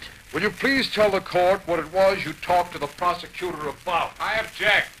did. Will you please tell the court what it was you talked to the prosecutor about? I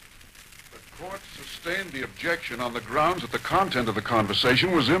object. The court sustained the objection on the grounds that the content of the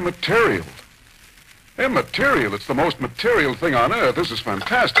conversation was immaterial. Immaterial? It's the most material thing on earth. This is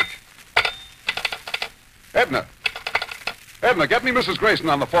fantastic. Edna, get me Mrs. Grayson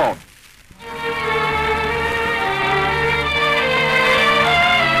on the phone.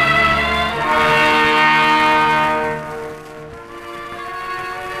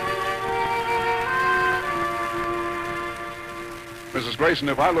 Mrs. Grayson,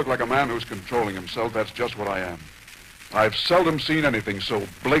 if I look like a man who's controlling himself, that's just what I am. I've seldom seen anything so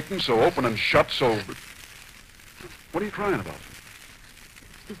blatant, so open and shut, so... What are you crying about?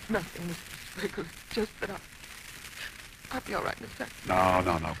 It's nothing, Mr. Spriggle. It's just that I'll be all right in a second.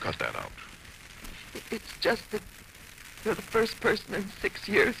 No, cut that out. It's just that you're the first person in 6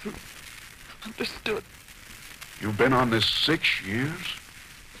 years who understood. You've been on this 6 years?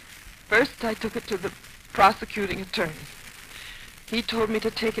 First, I took it to the prosecuting attorney. He told me to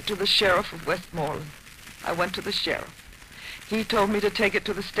take it to the sheriff of Westmoreland. I went to the sheriff. He told me to take it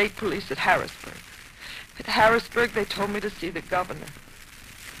to the state police at Harrisburg. At Harrisburg, they told me to see the governor.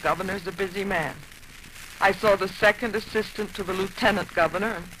 The governor's a busy man. I saw the second assistant to the lieutenant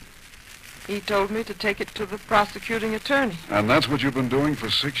governor, and he told me to take it to the prosecuting attorney. And that's what you've been doing for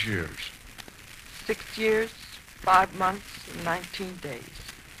 6 years? 6 years, 5 months, and 19 days.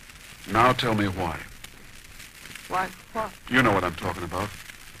 Now tell me why. Why, what? You know what I'm talking about.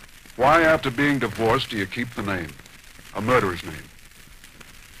 Why, after being divorced, do you keep the name? A murderer's name.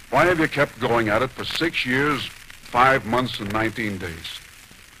 Why have you kept going at it for 6 years, 5 months, and 19 days?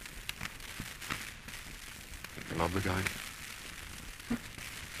 You love the guy?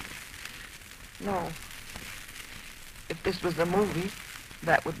 No. If this was a movie,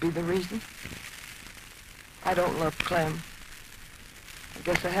 that would be the reason. I don't love Clem. I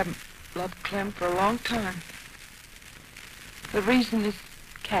guess I haven't loved Clem for a long time. The reason is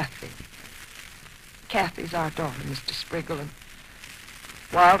Kathy. Kathy's our daughter, Mr. Spriggle, and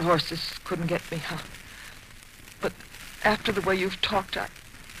wild horses couldn't get me, huh? But after the way you've talked,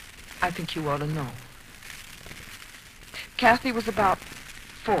 I think you ought to know. Kathy was about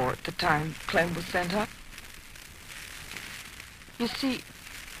 4 at the time Clem was sent up. You see,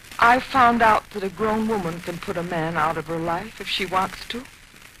 I found out that a grown woman can put a man out of her life if she wants to,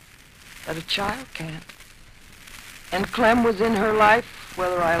 that a child can't. And Clem was in her life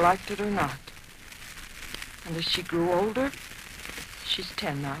whether I liked it or not. And as she grew older, she's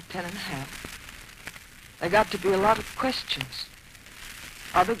 10 now, 10 and a half, there got to be a lot of questions.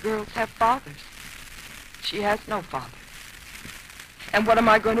 Other girls have fathers. She has no father. And what am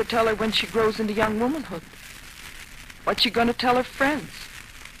I going to tell her when she grows into young womanhood? What's she going to tell her friends?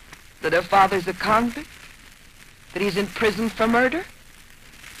 That her father's a convict? That he's in prison for murder?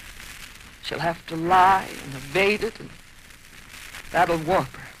 She'll have to lie and evade it, and that'll warp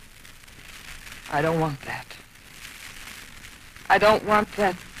her. I don't want that. I don't want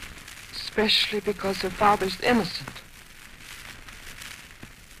that, especially because her father's innocent.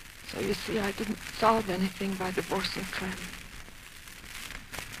 So you see, I didn't solve anything by divorcing Clem.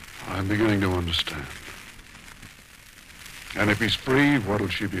 I'm beginning to understand. And if he's free, what'll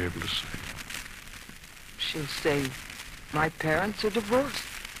she be able to say? She'll say, my parents are divorced.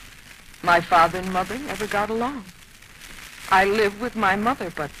 My father and mother never got along. I live with my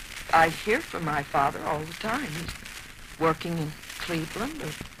mother, but I hear from my father all the time. He's working in Cleveland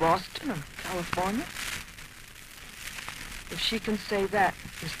or Boston or California. If she can say that,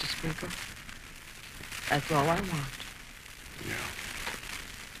 Mr. Sprinkle, that's all I want. Yeah.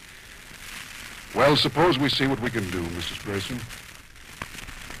 Well, suppose we see what we can do, Mrs. Grayson.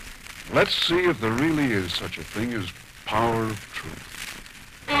 Let's see if there really is such a thing as power of truth.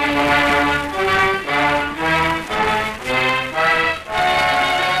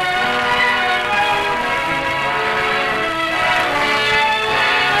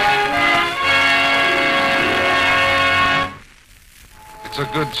 It's a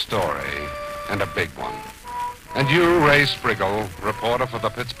good story, and a big one. And you, Ray Spriggle, reporter for the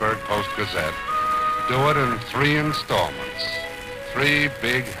Pittsburgh Post-Gazette, do it in 3 installments, 3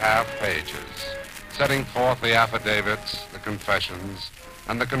 big half pages, setting forth the affidavits, the confessions,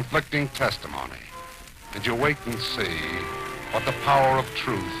 and the conflicting testimony. And you wait and see what the power of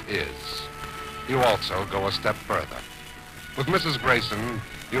truth is. You also go a step further. With Mrs. Grayson,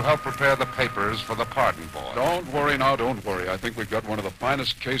 you help prepare the papers for the pardon board. Don't worry now, don't worry. I think we've got one of the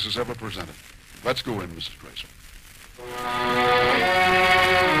finest cases ever presented. Let's go in, Mrs. Grayson.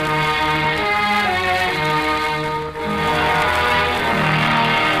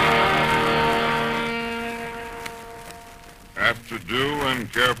 After due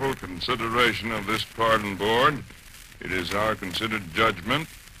and careful consideration of this pardon board, it is our considered judgment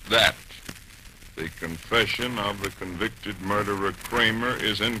that the confession of the convicted murderer Kramer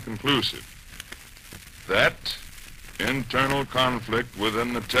is inconclusive. That internal conflict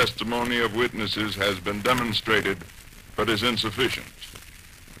within the testimony of witnesses has been demonstrated, but is insufficient.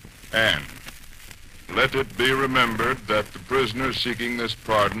 And let it be remembered that the prisoner seeking this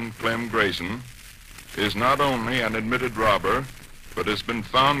pardon, Clem Grayson, is not only an admitted robber, but has been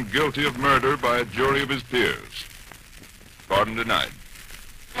found guilty of murder by a jury of his peers. Pardon denied.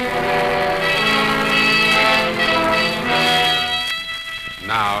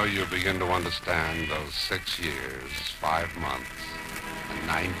 Now you begin to understand those 6 years, 5 months, and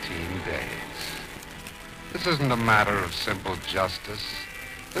 19 days. This isn't a matter of simple justice.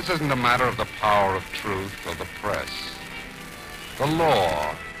 This isn't a matter of the power of truth or the press. The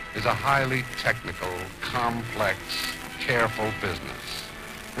law is a highly technical, complex, careful business.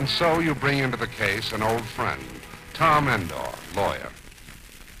 And so you bring into the case an old friend, Tom Endor, lawyer.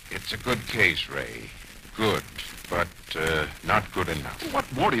 It's a good case, Ray. Good, but not good enough.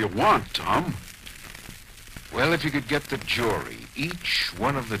 What more do you want, Tom? Well, if you could get the jury, each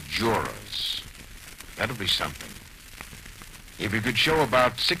one of the jurors, that'd be something. If you could show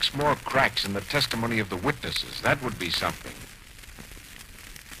about 6 more cracks in the testimony of the witnesses, that would be something.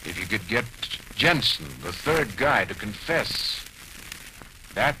 If you could get Jensen, the third guy, to confess,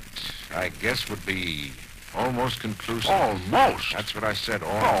 that, I guess, would be almost conclusive. Almost? That's what I said,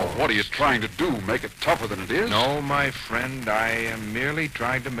 almost. Oh, what are you trying to do? Make it tougher than it is? No, my friend, I am merely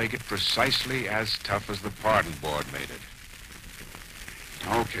trying to make it precisely as tough as the pardon board made it.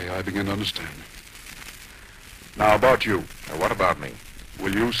 Okay, I begin to understand. Now, about you. What about me?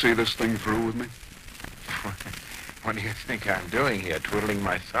 Will you see this thing through with me? What do you think I'm doing here, twiddling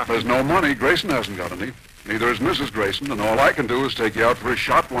my thumbs? There's no money. Grayson hasn't got any. Neither is Mrs. Grayson, and all I can do is take you out for a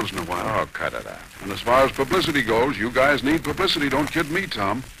shot once in a while. Oh, cut it out. And as far as publicity goes, you guys need publicity. Don't kid me,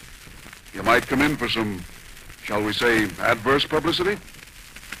 Tom. You might come in for some, shall we say, adverse publicity?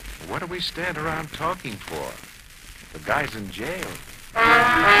 What do we stand around talking for? The guy's in jail.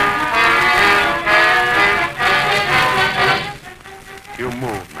 You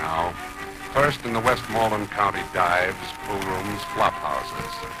move now. First in the Westmoreland County dives, pool rooms, flop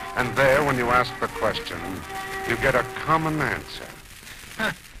houses. And there, when you ask the question, you get a common answer.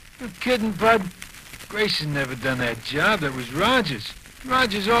 You're kidding, Bud. Grayson never done that job. That was Rogers.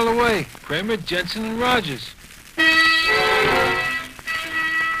 Rogers all the way. Kramer, Jensen, and Rogers.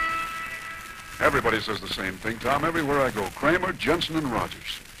 Everybody says the same thing, Tom. Everywhere I go. Kramer, Jensen, and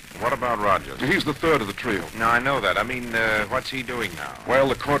Rogers. What about Rogers? He's the third of the trio. No, I know that. I mean, what's he doing now? Well,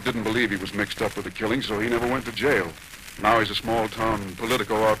 the court didn't believe he was mixed up with the killing, so he never went to jail. Now he's a small-town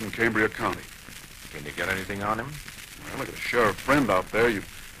politico out in Cambria County. Can you get anything on him? Well, I got a sheriff friend out there.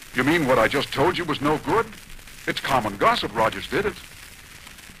 You mean what I just told you was no good? It's common gossip Rogers did it.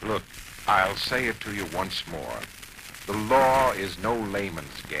 Look, I'll say it to you once more. The law is no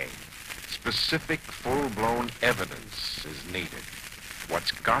layman's game. Specific, full-blown evidence is needed.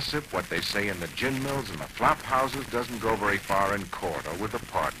 What's gossip, what they say in the gin mills and the flop houses, doesn't go very far in court or with the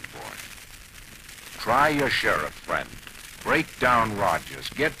pardon board. Try your sheriff friend. Break down Rogers.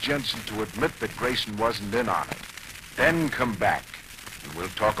 Get Jensen to admit that Grayson wasn't in on it. Then come back. and we'll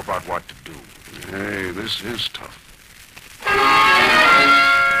talk about what to do. Hey, this is tough.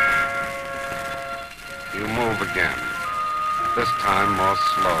 You move again. This time more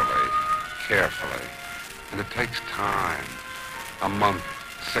slowly, carefully. And it takes time. A month,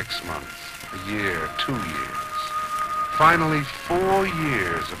 6 months, a year, 2 years. Finally, 4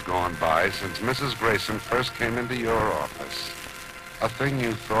 years have gone by since Mrs. Grayson first came into your office. A thing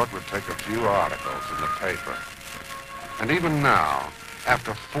you thought would take a few articles in the paper. And even now,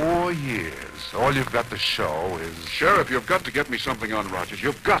 after 4 years, all you've got to show is... Sheriff, you've got to get me something on Rogers.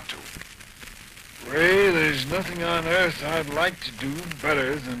 You've got to. Ray, there's nothing on earth I'd like to do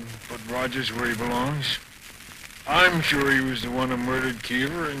better than put Rogers where he belongs. I'm sure he was the one who murdered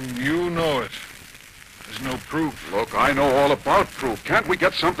Keever, and you know it. There's no proof. Look, I know all about proof. Can't we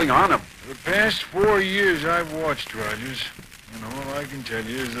get something on him? For the past 4 years, I've watched Rogers. And all I can tell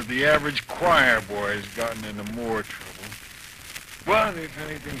you is that the average choir boy has gotten into more trouble. But if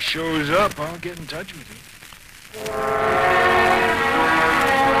anything shows up, I'll get in touch with you.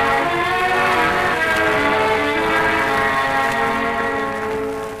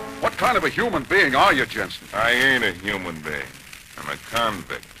 What kind of a human being are you, Jensen? I ain't a human being. I'm a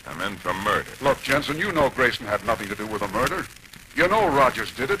convict. I'm in for murder. Look, Jensen, you know Grayson had nothing to do with the murder. You know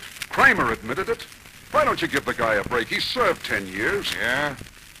Rogers did it. Kramer admitted it. Why don't you give the guy a break? He served 10 years. Yeah?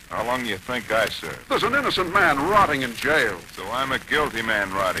 How long do you think I served? There's an innocent man rotting in jail. So I'm a guilty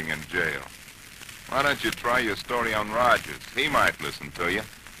man rotting in jail. Why don't you try your story on Rogers? He might listen to you.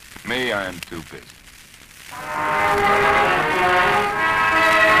 Me, I'm too busy.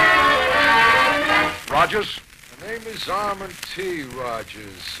 Rogers? My name is Armand T.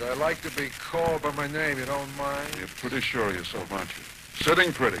 Rogers. I like to be called by my name, you don't mind? You're pretty sure of yourself, aren't you?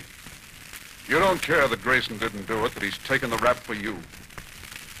 Sitting pretty. You don't care that Grayson didn't do it, that he's taken the rap for you.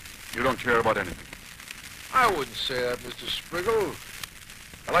 You don't care about anything. I wouldn't say that, Mr. Spriggle.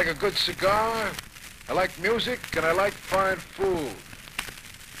 I like a good cigar, I like music, and I like fine food.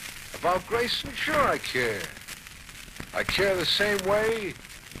 About Grayson, sure I care. I care the same way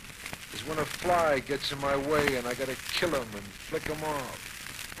as when a fly gets in my way and I gotta kill him and flick him off.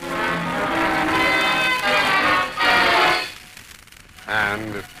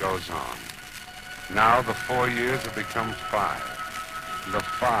 And it goes on. Now the 4 years have become 5. The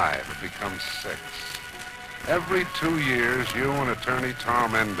 5 have become 6. Every 2 years, you and Attorney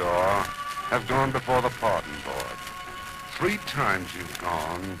Tom Endor have gone before the pardon board. 3 times you've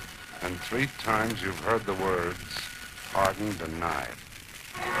gone, and 3 times you've heard the words, pardon denied.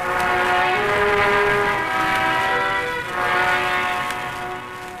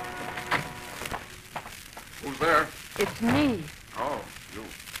 Who's there? It's me. Oh, you.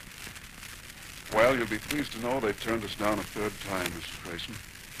 Well, you'll be pleased to know they turned us down a 3rd time, Mrs. Grayson.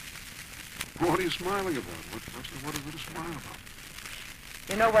 What are you smiling about? What is it to smile about?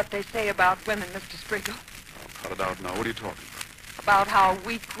 You know what they say about women, Mr. Spriggle? Oh, cut it out now. What are you talking about? About how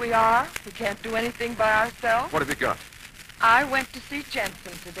weak we are. We can't do anything by ourselves. What have you got? I went to see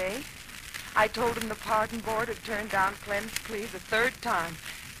Jensen today. I told him the pardon board had turned down Clem's plea the 3rd time.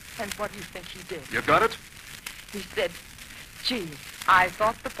 And what do you think he did? You got it? He said, gee, I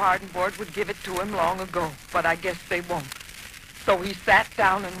thought the pardon board would give it to him long ago, but I guess they won't. So he sat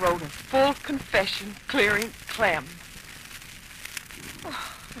down and wrote a full confession clearing Clem.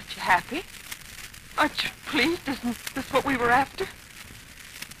 Oh, aren't you happy? Aren't you pleased? Isn't this what we were after?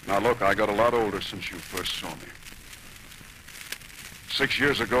 Now, look, I got a lot older since you first saw me. 6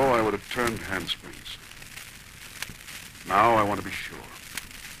 years ago, I would have turned handsprings. Now, I want to be sure.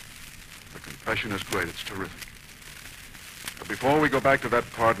 The confession is great. It's terrific. But before we go back to that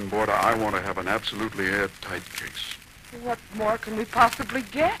pardon board, I want to have an absolutely airtight case. What more can we possibly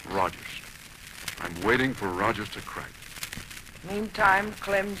get? Rogers. I'm waiting for Rogers to crack. Meantime,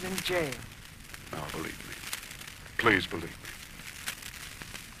 Clem's in jail. Now, believe me. Please believe me.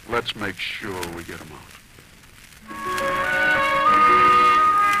 Let's make sure we get him out.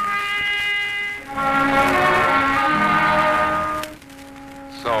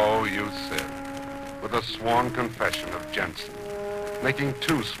 So you sit with a sworn confession of Jensen, making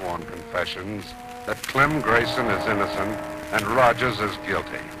 2 sworn confessions that Clem Grayson is innocent and Rogers is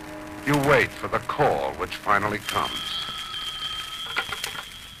guilty. You wait for the call which finally comes.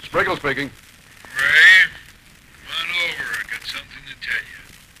 Spriggle speaking. Ray, come on over. I got something to tell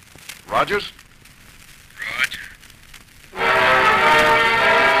you. Rogers? Roger.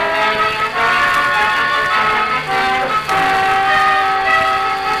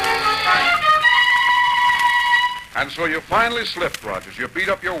 Answer So you finally slipped, Rogers. You beat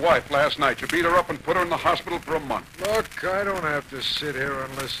up your wife last night. You beat her up and put her in the hospital for a month. Look, I don't have to sit here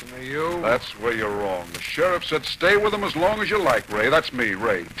and listen to you. That's where you're wrong. The sheriff said stay with him as long as you like, Ray. That's me,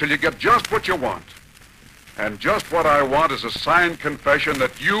 Ray. Till you get just what you want. And just what I want is a signed confession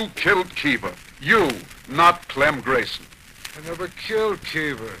that you killed Kiva. You, not Clem Grayson. I never killed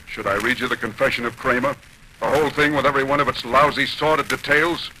Kiva. Should I read you the confession of Kramer? The whole thing with every one of its lousy, sordid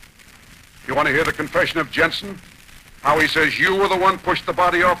details? You want to hear the confession of Jensen? How he says you were the one pushed the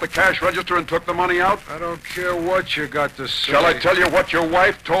body off the cash register and took the money out? I don't care what you got to say. Shall I tell you what your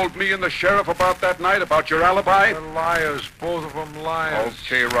wife told me and the sheriff about that night, about your alibi? They're liars, both of them liars.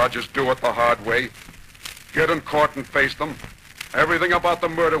 Okay, Rogers, do it the hard way. Get in court and face them. Everything about the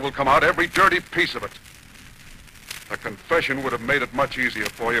murder will come out, every dirty piece of it. A confession would have made it much easier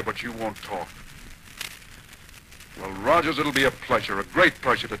for you, but you won't talk. Well, Rogers, it'll be a pleasure, a great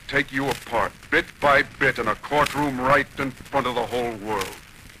pleasure to take you apart, bit by bit, in a courtroom right in front of the whole world.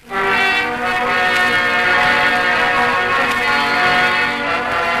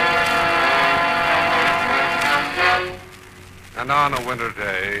 And on a winter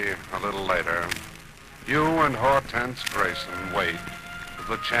day, a little later, you and Hortense Grayson wait as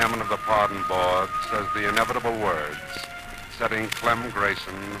the chairman of the pardon board says the inevitable words, setting Clem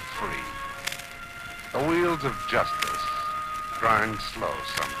Grayson free. The wheels of justice grind slow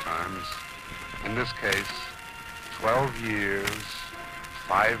sometimes. In this case, 12 years,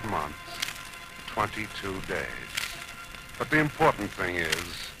 5 months, 22 days. But the important thing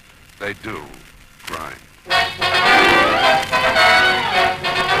is, they do grind.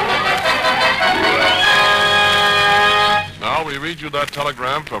 Now we read you that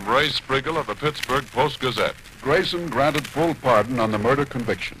telegram from Ray Spriggle of the Pittsburgh Post-Gazette. Grayson granted full pardon on the murder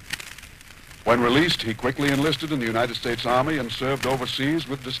conviction. When released, he quickly enlisted in the United States Army and served overseas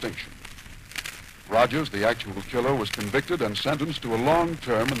with distinction. Rogers, the actual killer, was convicted and sentenced to a long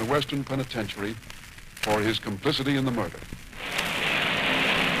term in the Western Penitentiary for his complicity in the murder.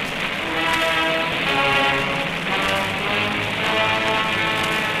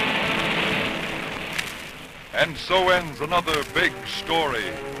 And so ends another big story.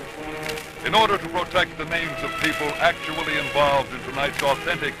 In order to protect the names of people actually involved in tonight's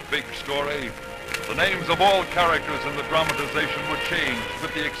authentic big story, the names of all characters in the dramatization were changed,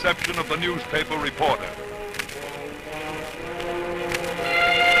 with the exception of the newspaper reporter.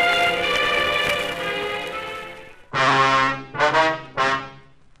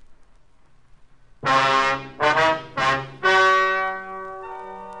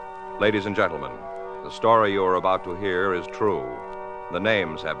 Ladies and gentlemen, the story you are about to hear is true. The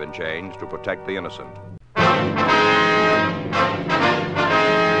names have been changed to protect the innocent.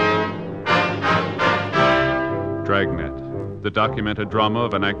 Dragnet, the documented drama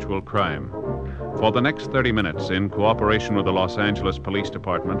of an actual crime. For the next 30 minutes, in cooperation with the Los Angeles Police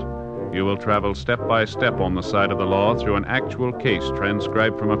Department, you will travel step by step on the side of the law through an actual case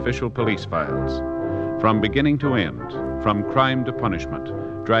transcribed from official police files. From beginning to end, from crime to punishment,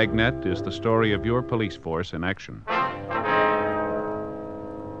 Dragnet is the story of your police force in action.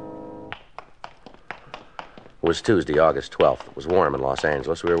 It was Tuesday, August 12th. It was warm in Los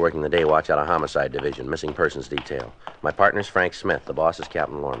Angeles. We were working the day watch out of Homicide Division, missing persons detail. My partner's Frank Smith. The boss is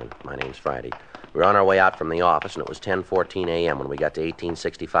Captain Lorman. My name's Friday. We were on our way out from the office, and it was 10:14 a.m. when we got to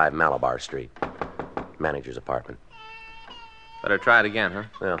 1865 Malabar Street. Manager's apartment. Better try it again, huh?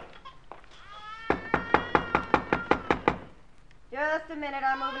 Yeah. Just a minute.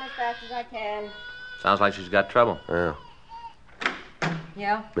 I'm moving as fast as I can. Sounds like she's got trouble. Yeah.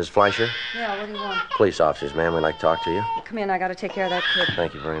 Yeah? Ms. Fleischer? Yeah, what do you want? Police officers, ma'am. We'd like to talk to you. Come in. I got to take care of that kid.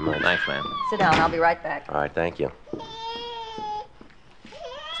 Thank you very much. Thanks, ma'am. Sit down. I'll be right back. All right, thank you.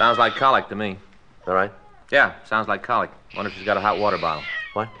 Sounds like colic to me. All right? Yeah, sounds like colic. Wonder if she's got a hot water bottle.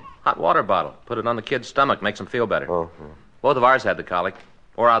 What? Hot water bottle. Put it on the kid's stomach. Makes him feel better. Oh. Both of ours had the colic.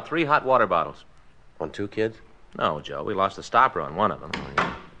 Pour out 3 hot water bottles. On 2 kids? No, Joe. We lost the stopper on one of them.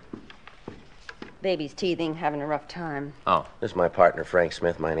 Baby's teething, having a rough time. Oh. This is my partner, Frank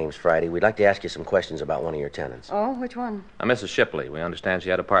Smith. My name's Friday. We'd like to ask you some questions about one of your tenants. Oh, which one? Mrs. Shipley. We understand she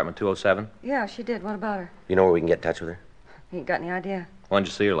had apartment 207. Yeah, she did. What about her? You know where we can get in touch with her? You got any idea? When'd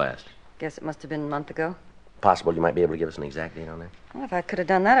you see her last? Guess it must have been a month ago. Possible you might be able to give us an exact date on that? Well, if I could have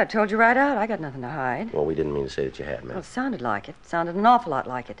done that, I told you right out. I got nothing to hide. Well, we didn't mean to say that you had, ma'am. Well, it sounded like it. Sounded an awful lot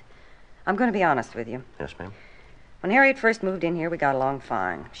like it. I'm going to be honest with you. Yes, ma'am. When Harriet first moved in here, we got along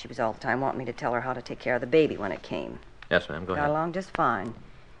fine. She was all the time wanting me to tell her how to take care of the baby when it came. Yes, ma'am. Go Got ahead. along just fine.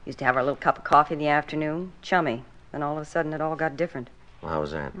 Used to have our little cup of coffee in the afternoon. Chummy. Then all of a sudden, it all got different. Well, how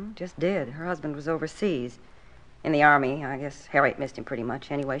was that? Just did. Her husband was overseas. In the Army. I guess Harriet missed him pretty much.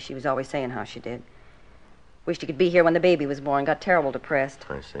 Anyway, she was always saying how she did. Wished he could be here when the baby was born. Got terrible depressed.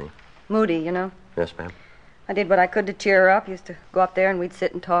 I see. Moody, you know. Yes, ma'am. I did what I could to cheer her up. Used to go up there and we'd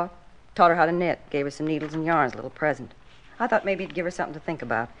sit and talk. Taught her how to knit. Gave her some needles and yarns, a little present. I thought maybe it'd give her something to think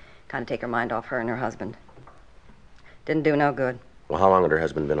about. Kind of take her mind off her and her husband. Didn't do no good. Well, how long had her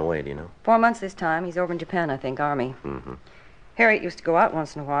husband been away, do you know? 4 months this time. He's over in Japan, I think, Army. Mm-hmm. Harriet used to go out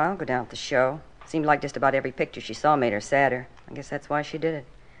once in a while, go down at the show. Seemed like just about every picture she saw made her sadder. I guess that's why she did it.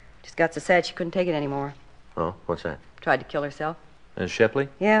 Just got so sad she couldn't take it anymore. Oh, what's that? Tried to kill herself. Shipley?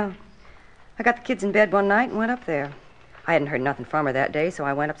 Yeah. I got the kids in bed one night and went up there. I hadn't heard nothing from her that day, so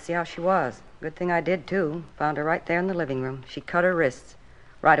I went up to see how she was. Good thing I did, too. Found her right there in the living room. She'd cut her wrists.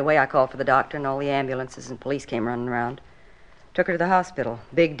 Right away, I called for the doctor, and all the ambulances and police came running around. Took her to the hospital.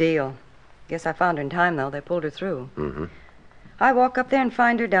 Big deal. Guess I found her in time, though. They pulled her through. Mm-hmm. I walk up there and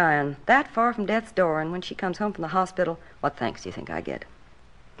find her dying, that far from death's door, and when she comes home from the hospital, what thanks do you think I get?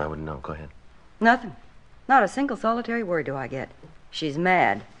 I wouldn't know. Go ahead. Nothing. Not a single solitary word do I get. She's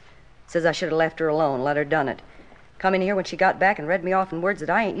mad. Says I should have left her alone, let her done it. Come in here when she got back and read me off in words that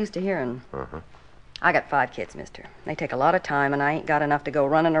I ain't used to hearing. Uh-huh. I got 5 kids, mister. They take a lot of time, and I ain't got enough to go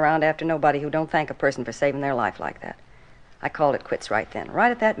running around after nobody who don't thank a person for saving their life like that. I called it quits right then.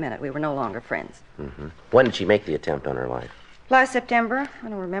 Right at that minute, we were no longer friends. Mm-hmm. When did she make the attempt on her life? Last September. I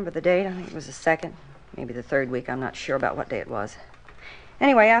don't remember the date. I think it was the 2nd. Maybe the 3rd week. I'm not sure about what day it was.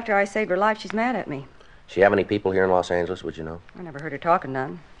 Anyway, after I saved her life, she's mad at me. She have any people here in Los Angeles, would you know? I never heard her talking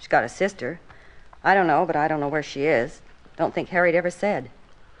none. She's got a sister. I don't know, but I don't know where she is. Don't think Harriet ever said.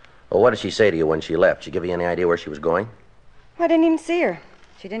 Well, what did she say to you when she left? She give you any idea where she was going? I didn't even see her.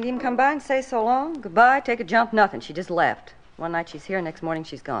 She didn't even come by and say so long, goodbye, take a jump, nothing. She just left. One night she's here, next morning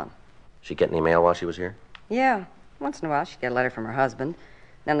she's gone. She get any mail while she was here? Yeah. Once in a while she'd get a letter from her husband.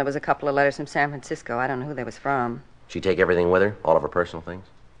 Then there was a couple of letters from San Francisco. I don't know who they was from. She take everything with her? All of her personal things?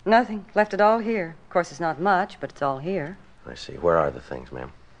 Nothing. Left it all here. Of course, it's not much, but it's all here. I see. Where are the things,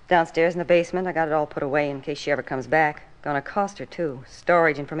 ma'am? Downstairs in the basement. I got it all put away in case she ever comes back. Gonna cost her, too.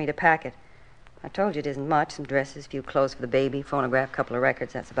 Storage and for me to pack it. I told you it isn't much. Some dresses, a few clothes for the baby, phonograph, couple of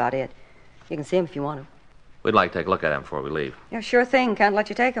records. That's about it. You can see them if you want to. We'd like to take a look at them before we leave. Yeah, sure thing. Can't let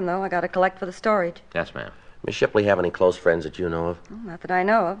you take them, though. I gotta collect for the storage. Yes, ma'am. Miss Shipley have any close friends that you know of? Well, not that I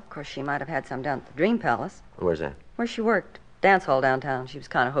know of. Of course, she might have had some down at the Dream Palace. Where's that? Where she worked. Dance hall downtown. She was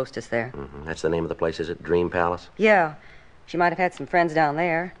kind of hostess there. Mm-hmm. That's the name of the place, is it? Dream Palace? Yeah. She might have had some friends down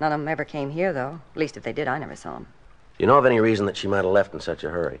there. None of them ever came here, though. At least if they did, I never saw them. Do you know of any reason that she might have left in such a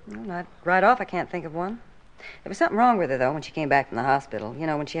hurry? Well, not right off, I can't think of one. There was something wrong with her, though, when she came back from the hospital. You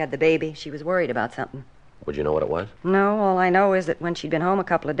know, when she had the baby, she was worried about something. Would you know what it was? No, all I know is that when she'd been home a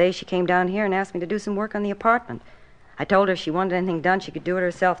couple of days, she came down here and asked me to do some work on the apartment. I told her if she wanted anything done, she could do it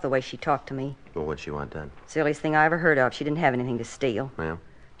herself the way she talked to me. Well, what'd she want done? Silliest thing I ever heard of. She didn't have anything to steal. Well?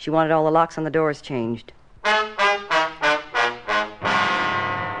 She wanted all the locks on the doors changed.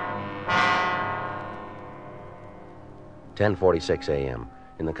 "10:46 a.m.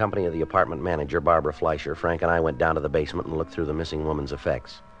 In the company of the apartment manager, Barbara Fleischer, Frank and I went down to the basement and looked through the missing woman's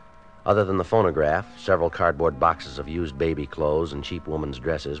effects. Other than the phonograph, several cardboard boxes of used baby clothes, and cheap woman's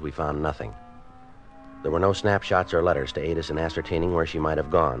dresses, we found nothing. There were no snapshots or letters to aid us in ascertaining where she might have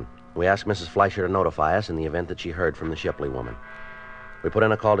gone. We asked Mrs. Fleischer to notify us in the event that she heard from the Shipley woman. We put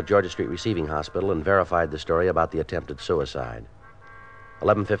in a call to Georgia Street Receiving Hospital and verified the story about the attempted suicide.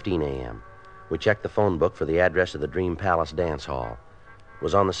 11:15 a.m. We checked the phone book for the address of the Dream Palace Dance Hall. It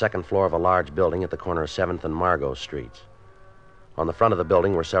was on the 2nd floor of a large building at the corner of 7th and Margot Streets. On the front of the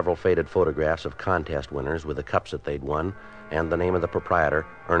building were several faded photographs of contest winners with the cups that they'd won and the name of the proprietor,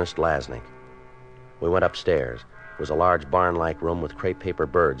 Ernest Lasnik. We went upstairs. It was a large barn-like room with crepe paper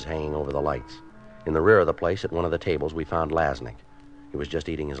birds hanging over the lights. In the rear of the place, at one of the tables, we found Lasnik. He was just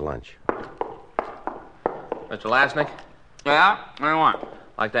eating his lunch. Mr. Lasnik? Yeah? What do you want?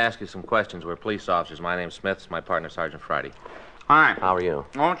 I'd like to ask you some questions. We're police officers. My name's Smith. It's my partner, Sergeant Friday. Hi. How are you?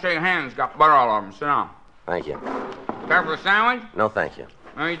 Won't shake hands. Got butter all over them. Sit down. Thank you. Care for a sandwich? No, thank you.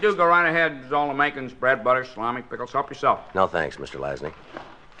 Well, you do go right ahead. There's all the makings, bread, butter, salami, pickles. Help yourself. No, thanks, Mr. Lasnik.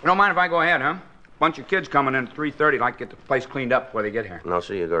 You don't mind if I go ahead, huh? Bunch of kids coming in at 3:30. Like to get the place cleaned up before they get here. No,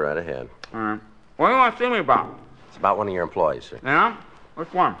 sir, you go right ahead. All right. What do you want to see me about? It's about one of your employees, sir. Yeah?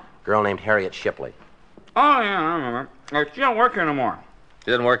 Which one? Girl named Harriet Shipley. Oh, yeah, I remember. She don't work here no more. She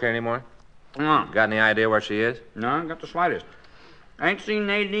doesn't work here anymore? No. Got any idea where she is? No, got the slightest. I ain't seen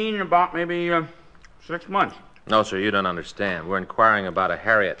Nadine in about maybe 6 months. No, sir, you don't understand. We're inquiring about a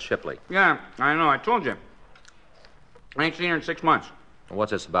Harriet Shipley. Yeah, I know. I told you. I ain't seen her in 6 months.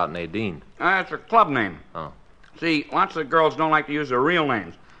 What's this about Nadine? That's her club name. Oh. See, lots of girls don't like to use their real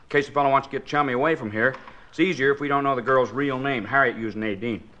names. In case a fellow wants to get chummy away from here, it's easier if we don't know the girl's real name. Harriet used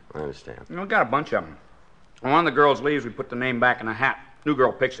Nadine. I understand. You know, we got a bunch of them. When one of the girls leaves, we put the name back in a hat. New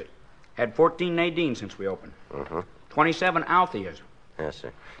girl picks it. Had 14 Nadine since we opened. 27 Altheas. Yes, sir.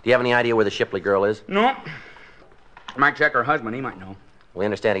 Do you have any idea where the Shipley girl is? No. Might check her husband. He might know. We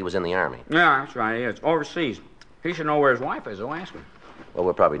understand he was in the Army. Yeah, that's right. He is. Overseas. He should know where his wife is, though. Ask him. Well,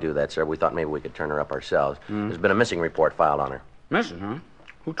 we'll probably do that, sir. We thought maybe we could turn her up ourselves. There's been a missing report filed on her. Missing, huh?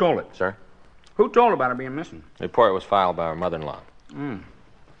 Who told it? Sir? Who told about her being missing? The report was filed by her mother-in-law. Well,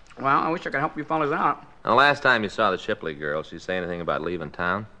 I wish I could help you fellas out. The last time you saw the Shipley girl, did she say anything about leaving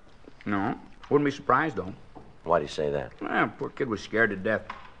town? No. Wouldn't be surprised, though. Why do you say that? Well, poor kid was scared to death.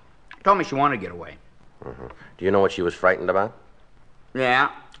 Told me she wanted to get away. Do you know what she was frightened about?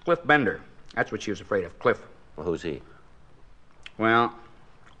 Yeah, Cliff Bender. That's what she was afraid of, Cliff. Well, who's he? Well,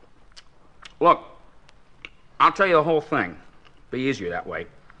 look, I'll tell you the whole thing. Be easier that way.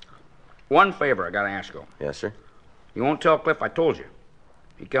 One favor I gotta ask you. Yes, sir? You won't tell Cliff I told you.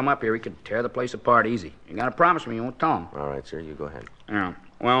 He come up here, he could tear the place apart easy. You gotta promise me you won't tell him. All right, sir, you go ahead. Yeah.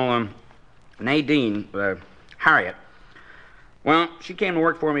 Well, Nadine, Harriet, well, she came to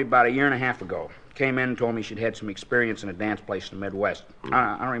work for me about 1.5 years ago. Came in and told me she'd had some experience in a dance place in the Midwest.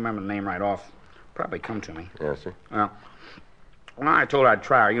 I don't remember the name right off. Probably come to me. Yes, sir? Well, I told her I'd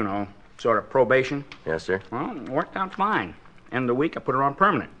try her, you know, sort of probation. Yes, sir? Well, it worked out fine. End of the week, I put her on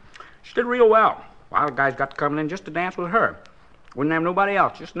permanent. She did real well. A lot of guys got to come in just to dance with her. Wouldn't have nobody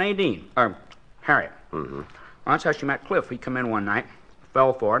else, just Nadine, or Harriet. Well, that's how she met Cliff. He come in one night,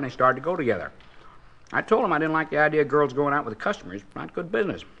 fell for her, and they started to go together. I told him I didn't like the idea of girls going out with the customers. Not good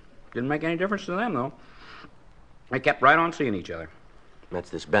business. Didn't make any difference to them, though. They kept right on seeing each other. That's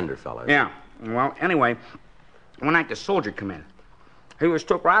this Bender fella. Yeah. Well, anyway, one night the soldier come in. He was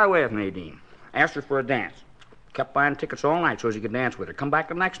took right away with Nadine. Asked her for a dance. Kept buying tickets all night so as he could dance with her. Come back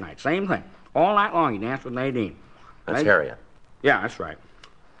the next night. Same thing. All night long he danced with Nadine. That's Harriet. Yeah, that's right.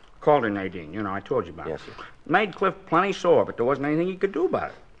 Called her Nadine. You know, I told you about it. Yes, sir. Made Cliff plenty sore, but there wasn't anything he could do about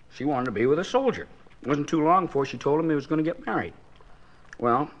it. She wanted to be with a soldier. It wasn't too long before she told him he was going to get married.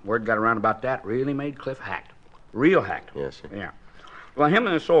 Well, word got around about that. Really made Cliff hacked. Real hacked. Yes, sir. Yeah. Well, him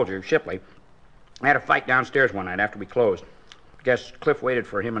and the soldier, Shipley, had a fight downstairs one night after we closed. Guess Cliff waited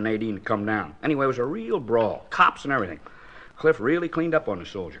for him and Nadine to come down. Anyway, it was a real brawl. Cops and everything. Cliff really cleaned up on the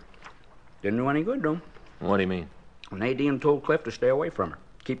soldier. Didn't do any good, though. What do you mean? Nadine told Cliff to stay away from her.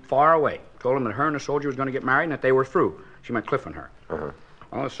 Keep far away. Told him that her and the soldier was going to get married and that they were through. She meant Cliff and her.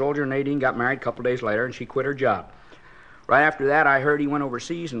 Well, the soldier and Nadine got married a couple days later, and she quit her job. Right after that, I heard he went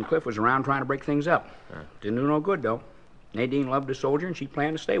overseas, and Cliff was around trying to break things up. Didn't do no good, though. Nadine loved the soldier, and she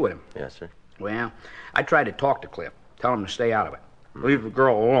planned to stay with him. Yes, sir. Well, I tried to talk to Cliff, tell him to stay out of it. Leave the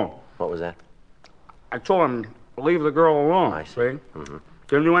girl alone. What was that? I told him to leave the girl alone. I see.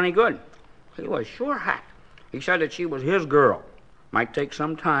 Didn't do any good. He was sure hacked. He said that she was his girl. Might take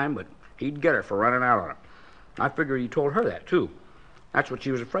some time, but he'd get her for running out on him. I figured he told her that, too. That's what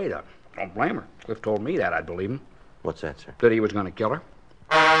she was afraid of. Don't blame her. Cliff told me that, I'd believe him. What's that, sir? That he was going to kill her.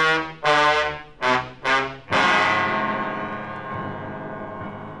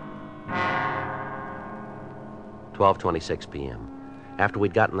 $12:26 p.m. After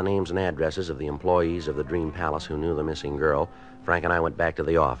we'd gotten the names and addresses of the employees of the Dream Palace who knew the missing girl, Frank and I went back to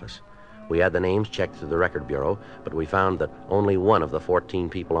the office. We had the names checked through the record bureau, but we found that only one of the 14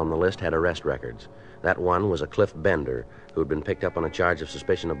 people on the list had arrest records. That one was a Cliff Bender, who'd been picked up on a charge of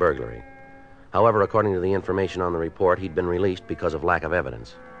suspicion of burglary. However, according to the information on the report, he'd been released because of lack of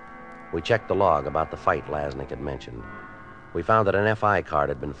evidence. We checked the log about the fight Lasnik had mentioned. We found that an FI card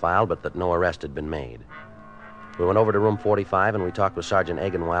had been filed, but that no arrest had been made. We went over to room 45 and we talked with Sergeant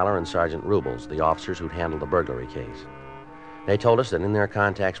Eggenweiler and Sergeant Rubles, the officers who'd handled the burglary case. They told us that in their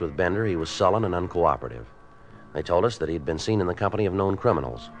contacts with Bender, he was sullen and uncooperative. They told us that he'd been seen in the company of known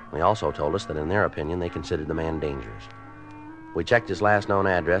criminals. They also told us that in their opinion, they considered the man dangerous. We checked his last known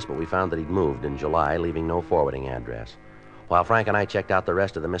address, but we found that he'd moved in July, leaving no forwarding address. While Frank and I checked out the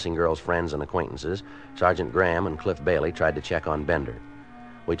rest of the missing girl's friends and acquaintances, Sergeant Graham and Cliff Bailey tried to check on Bender.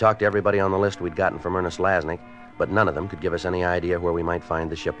 We talked to everybody on the list we'd gotten from Ernest Lasnik, but none of them could give us any idea where we might find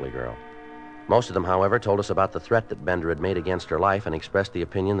the Shipley girl. Most of them, however, told us about the threat that Bender had made against her life and expressed the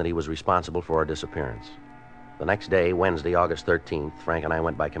opinion that he was responsible for her disappearance. The next day, Wednesday, August 13th, Frank and I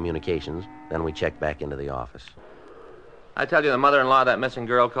went by communications, then we checked back into the office. I tell you the mother-in-law of that missing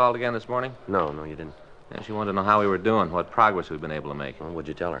girl called again this morning? No, you didn't. Yeah, she wanted to know how we were doing, what progress we've been able to make. Well, what'd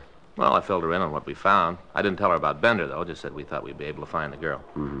you tell her? Well, I filled her in on what we found. I didn't tell her about Bender, though. Just said we thought we'd be able to find the girl.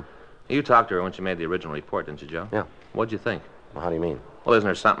 You talked to her when she made the original report, didn't you, Joe? Yeah. What'd you think? Well, how do you mean? Well, isn't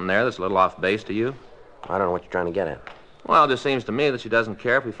there something there that's a little off base to you? I don't know what you're trying to get at. Well, it just seems to me that she doesn't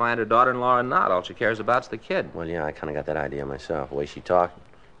care if we find her daughter-in-law or not. All she cares about's the kid. Well, yeah, I kind of got that idea myself. The way she talked,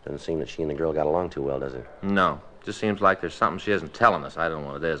 Doesn't seem that she and the girl got along too well, does it? No. Just seems like there's something she isn't telling us. I don't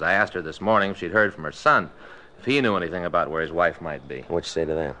know what it is. I asked her this morning if she'd heard from her son, if he knew anything about where his wife might be. What'd you say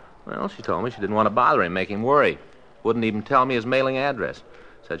to that? Well, she told me she didn't want to bother him, make him worry. Wouldn't even tell me his mailing address.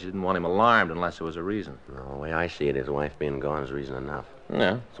 Said she didn't want him alarmed unless there was a reason. No, the way I see it, his wife being gone is reason enough.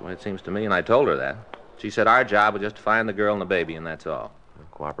 Yeah, that's the way it seems to me, and I told her that. She said our job was just to find the girl and the baby, and that's all.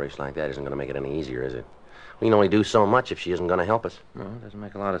 Cooperation like that isn't going to make it any easier, is it? We can only do so much if she isn't going to help us. No, it doesn't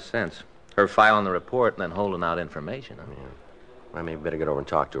make a lot of sense. Her filing the report and then holding out information. Huh? Yeah. I maybe better get over and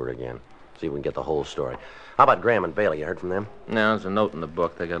talk to her again. See if we can get the whole story. How about Graham and Bailey? You heard from them? No, there's a note in the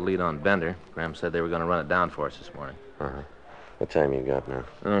book. They got a lead on Bender. Graham said they were going to run it down for us this morning. Uh-huh. What time you got now?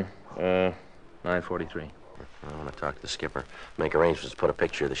 9:43. I want to talk to the skipper. Make arrangements to put a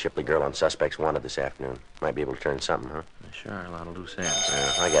picture of the Shipley girl on Suspects Wanted this afternoon. Might be able to turn something, huh? Sure, a lot of loose ends.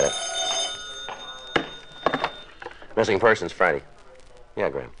 Yeah, I get it. Missing persons Friday. Yeah,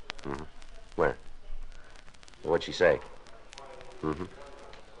 Graham. Mm-hmm. Where? What'd she say? Mm-hmm.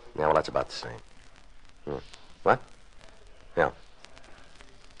 Yeah, well, that's about the same. What? Yeah.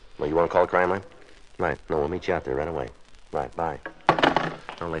 Well, you want to call the crime line? Right. No, we'll meet you out there right away. Right, bye.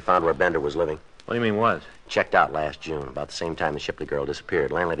 Well, they found where Bender was living. What do you mean, was? Checked out last June, about the same time the Shipley girl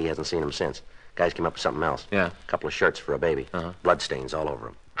disappeared. Landlady hasn't seen him since. Guys came up with something else. Yeah. A couple of shirts for a baby. Uh-huh. Bloodstains all over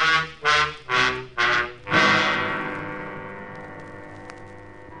him.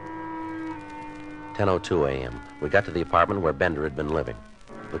 "10:02 a.m. We got to the apartment where Bender had been living.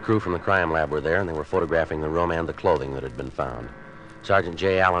 The crew from the crime lab were there, and they were photographing the room and the clothing that had been found. Sergeant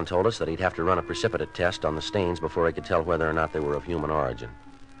J. Allen told us that he'd have to run a precipitate test on the stains before he could tell whether or not they were of human origin.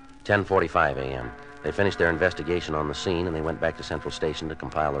 10:45 a.m. They finished their investigation on the scene, and they went back to Central Station to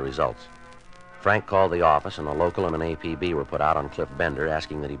compile the results. Frank called the office, and a local and an APB were put out on Cliff Bender,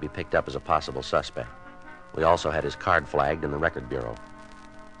 asking that he be picked up as a possible suspect. We also had his card flagged in the record bureau.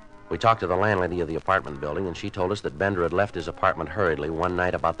 We talked to the landlady of the apartment building, and she told us that Bender had left his apartment hurriedly one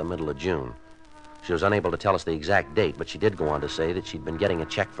night about the middle of June. She was unable to tell us the exact date, but she did go on to say that she'd been getting a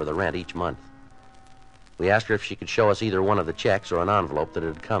check for the rent each month. We asked her if she could show us either one of the checks or an envelope that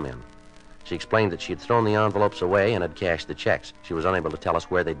it had come in. She explained that she had thrown the envelopes away and had cashed the checks. She was unable to tell us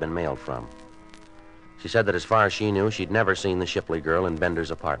where they'd been mailed from. She said that as far as she knew, she'd never seen the Shipley girl in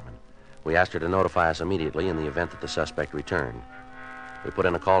Bender's apartment. We asked her to notify us immediately in the event that the suspect returned. We put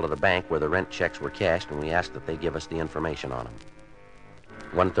in a call to the bank where the rent checks were cashed, and we asked that they give us the information on them.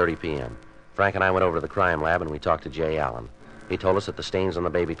 1:30 p.m. Frank and I went over to the crime lab, and we talked to Jay Allen. He told us that the stains on the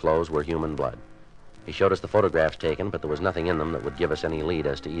baby clothes were human blood. He showed us the photographs taken, but there was nothing in them that would give us any lead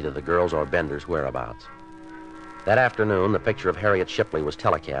as to either the girl's or Bender's whereabouts. That afternoon, the picture of Harriet Shipley was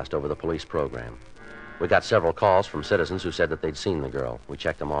telecast over the police program. We got several calls from citizens who said that they'd seen the girl. We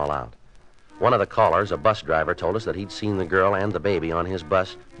checked them all out. One of the callers, a bus driver, told us that he'd seen the girl and the baby on his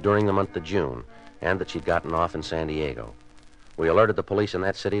bus during the month of June, and that she'd gotten off in San Diego. We alerted the police in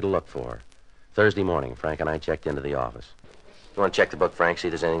that city to look for her. Thursday morning, Frank and I checked into the office. You want to check the book, Frank, see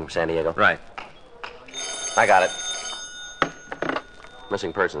if there's anything from San Diego? Right. I got it.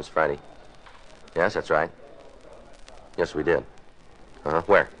 Missing persons, Friday. Yes, that's right. Yes, we did. Uh-huh.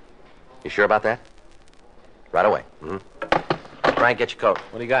 Where? You sure about that? Right away. Mm-hmm. Frank, get your coat.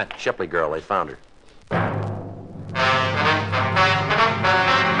 What do you got? Shipley girl, they found her.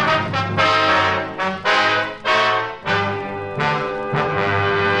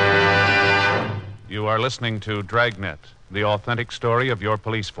 You are listening to Dragnet, the authentic story of your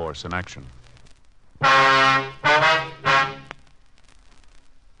police force in action.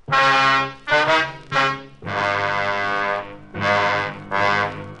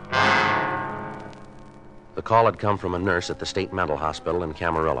 The call had come from a nurse at the State Mental Hospital in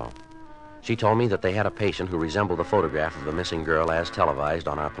Camarillo. She told me that they had a patient who resembled the photograph of the missing girl as televised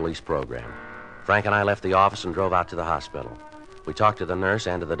on our police program. Frank and I left the office and drove out to the hospital. We talked to the nurse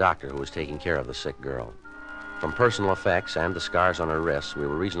and to the doctor who was taking care of the sick girl. From personal effects and the scars on her wrists, we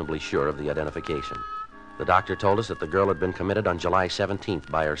were reasonably sure of the identification. The doctor told us that the girl had been committed on July 17th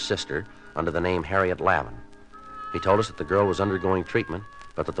by her sister under the name Harriet Lavin. He told us that the girl was undergoing treatment,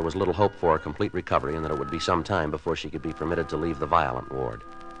 but that there was little hope for a complete recovery and that it would be some time before she could be permitted to leave the violent ward.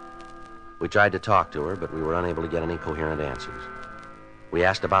 We tried to talk to her, but we were unable to get any coherent answers. We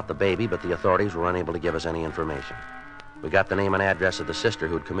asked about the baby, but the authorities were unable to give us any information. We got the name and address of the sister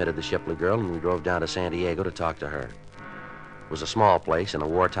who'd committed the Shipley girl, and we drove down to San Diego to talk to her. It was a small place in a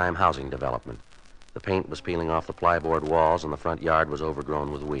wartime housing development. The paint was peeling off the plyboard walls, and the front yard was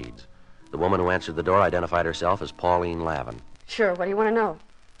overgrown with weeds. The woman who answered the door identified herself as Pauline Lavin. Sure, what do you want to know?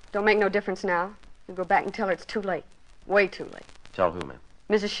 Don't make no difference now. You go back and tell her it's too late. Way too late. Tell who, ma'am?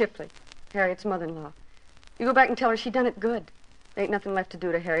 Mrs. Shipley, Harriet's mother-in-law. You go back and tell her she done it good. There ain't nothing left to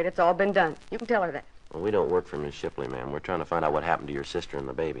do to Harriet. It's all been done. You can tell her that. Well, we don't work for Miss Shipley, ma'am. We're trying to find out what happened to your sister and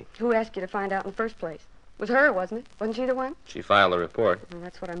the baby. Who asked you to find out in the first place? It was her, wasn't it? Wasn't she the one? She filed a report. Well,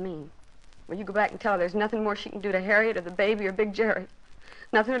 that's what I mean. Well, you go back and tell her there's nothing more she can do to Harriet or the baby or Big Jerry.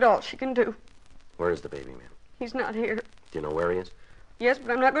 Nothing at all she can do. Where is the baby, ma'am? He's not here. Do you know where he is? Yes,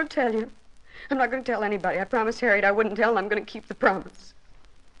 but I'm not going to tell you. I'm not going to tell anybody. I promised Harriet I wouldn't tell, and I'm going to keep the promise.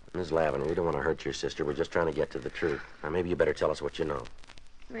 Miss Lavin, we don't want to hurt your sister. We're just trying to get to the truth. Now, maybe you better tell us what you know.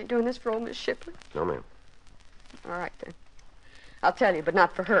 You ain't doing this for old Miss Shipley? No, ma'am. All right, then. I'll tell you, but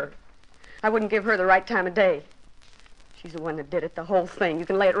not for her. I wouldn't give her the right time of day. She's the one that did it, the whole thing. You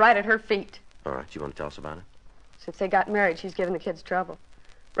can lay it right at her feet. All right, you want to tell us about it? Since they got married, she's given the kids trouble.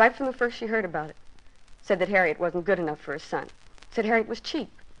 Right from the first she heard about it. Said that Harriet wasn't good enough for her son. Said Harriet was cheap.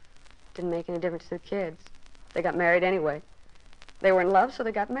 Didn't make any difference to the kids. They got married anyway. They were in love, so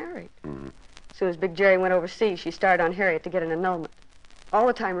they got married. Mm-hmm. As soon as Big Jerry went overseas, she started on Harriet to get an annulment. All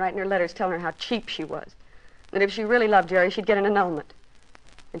the time writing her letters telling her how cheap she was. That if she really loved Jerry, she'd get an annulment.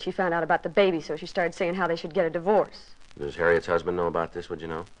 And she found out about the baby, so she started saying how they should get a divorce. Does Harriet's husband know about this, would you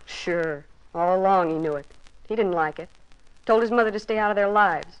know? Sure. All along he knew it. He didn't like it. Told his mother to stay out of their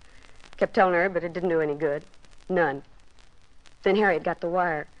lives. Kept telling her, but it didn't do any good. None. Then Harriet got the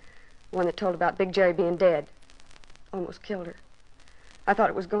wire. The one that told about Big Jerry being dead. Almost killed her. I thought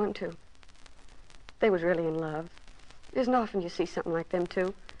it was going to. They was really in love. It isn't often you see something like them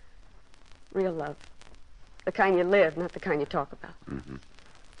two. Real love. The kind you live, not the kind you talk about. Mm-hmm.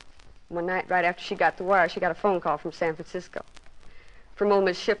 One night, right after she got the wire, she got a phone call from San Francisco. From old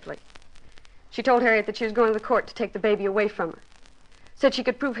Miss Shipley. She told Harriet that she was going to the court to take the baby away from her. Said she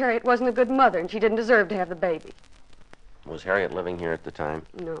could prove Harriet wasn't a good mother and she didn't deserve to have the baby. Was Harriet living here at the time?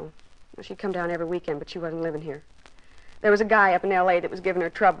 No. Well, she'd come down every weekend, but she wasn't living here. There was a guy up in L.A. that was giving her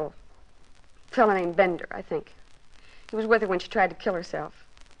trouble. A fella named Bender, I think. He was with her when she tried to kill herself.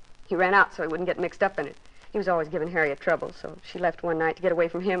 He ran out so he wouldn't get mixed up in it. He was always giving Harriet trouble, so she left one night to get away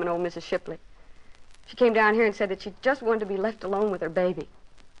from him and old Mrs. Shipley. She came down here and said that she just wanted to be left alone with her baby.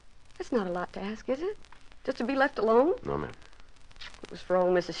 That's not a lot to ask, is it? Just to be left alone? No, ma'am. It was for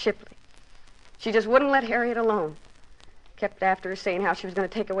old Mrs. Shipley. She just wouldn't let Harriet alone. Kept after her saying how she was going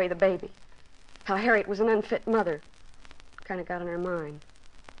to take away the baby. How Harriet was an unfit mother. Kind of got on her mind.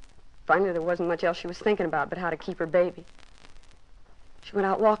 Finally, there wasn't much else she was thinking about but how to keep her baby. She went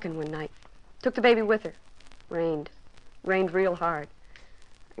out walking one night. Took the baby with her. Rained. Rained real hard.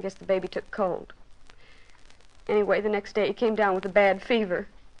 I guess the baby took cold. Anyway, the next day he came down with a bad fever.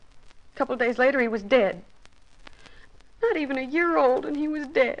 A couple of days later, he was dead. Not even a year old, and he was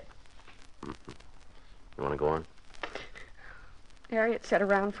dead. Mm-hmm. You want to go on? Harriet sat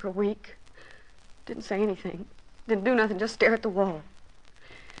around for a week. Didn't say anything. Didn't do nothing, just stare at the wall.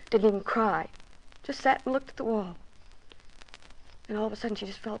 Didn't even cry. Just sat and looked at the wall. And all of a sudden, she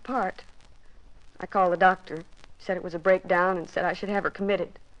just fell apart. I called the doctor. He said it was a breakdown and said I should have her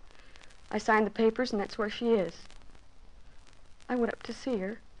committed. I signed the papers, and that's where she is. I went up to see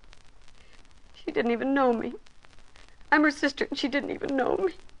her. She didn't even know me. I'm her sister, and she didn't even know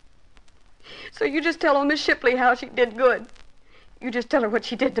me. So you just tell old Miss Shipley how she did good. You just tell her what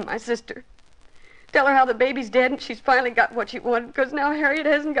she did to my sister. Tell her how the baby's dead, and she's finally got what she wanted, because now Harriet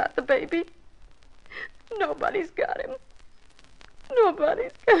hasn't got the baby. Nobody's got him.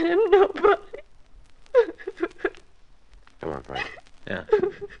 Nobody's got him, nobody. Come on, Frank. Yeah.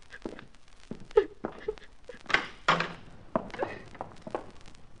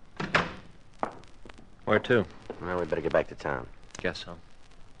 Where to? Well, we better get back to town. Guess so.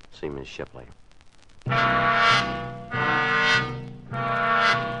 See Miss Shipley.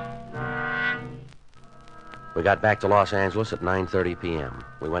 We got back to Los Angeles at 9:30 p.m.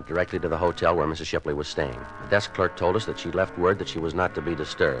 We went directly to the hotel where Mrs. Shipley was staying. The desk clerk told us that she left word that she was not to be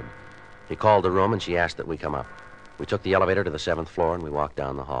disturbed. He called the room and she asked that we come up. We took the elevator to the 7th floor and we walked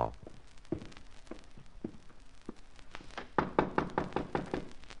down the hall.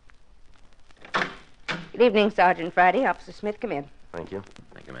 Good evening, Sergeant Friday. Officer Smith, come in. Thank you.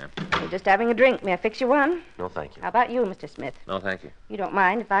 Thank you, ma'am. We're just having a drink. May I fix you one? No, thank you. How about you, Mr. Smith? No, thank you. You don't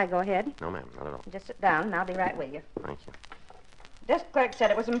mind if I go ahead? No, ma'am, not at all. Just sit down, and I'll be right with you. Thank you. Desk clerk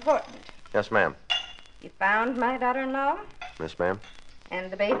said it was important. Yes, ma'am. You found my daughter-in-law? Yes, ma'am. And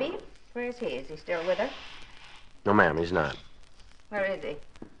the baby? Where's he? Is he still with her? No, ma'am, he's not. Where is he?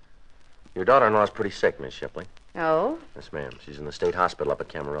 Your daughter-in-law's pretty sick, Miss Shipley. Oh? Yes, ma'am. She's in the state hospital up at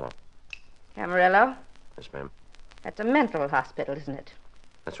Camarillo. Camarillo? Yes, ma'am. That's a mental hospital, isn't it?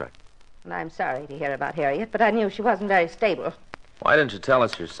 That's right. And I'm sorry to hear about Harriet, but I knew she wasn't very stable. Why didn't you tell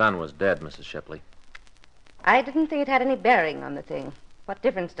us your son was dead, Mrs. Shipley? I didn't think it had any bearing on the thing. What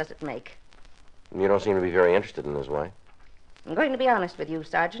difference does it make? You don't seem to be very interested in his wife. I'm going to be honest with you,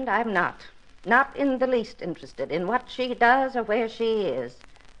 Sergeant. I'm not. Not in the least interested in what she does or where she is.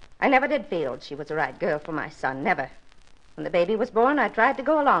 I never did feel she was the right girl for my son, never. When the baby was born, I tried to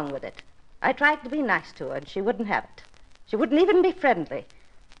go along with it. I tried to be nice to her, and she wouldn't have it. She wouldn't even be friendly.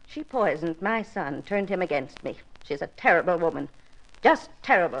 She poisoned my son, turned him against me. She's a terrible woman. Just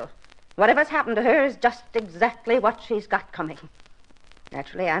terrible. Whatever's happened to her is just exactly what she's got coming.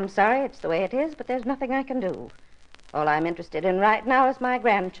 Naturally, I'm sorry it's the way it is, but there's nothing I can do. All I'm interested in right now is my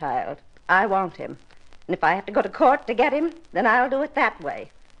grandchild. I want him. And if I have to go to court to get him, then I'll do it that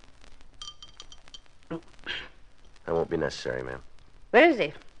way. That won't be necessary, ma'am. Where is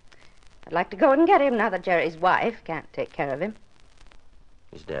he? I'd like to go and get him now that Jerry's wife can't take care of him.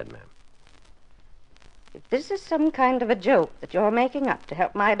 He's dead, ma'am. If this is some kind of a joke that you're making up to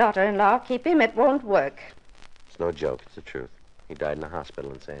help my daughter-in-law keep him, it won't work. It's no joke. It's the truth. He died in a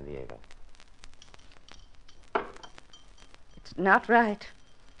hospital in San Diego. It's not right.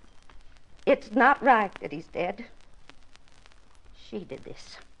 It's not right that he's dead. She did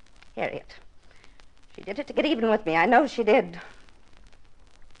this. Harriet. She did it to get even with me. I know she did.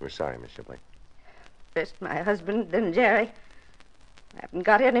 We're sorry, Miss Shipley. First my husband, then Jerry. I haven't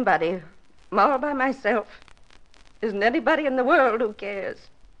got anybody. I'm all by myself. Isn't anybody in the world who cares?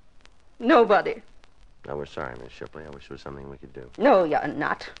 Nobody. No, we're sorry, Miss Shipley. I wish there was something we could do. No, you're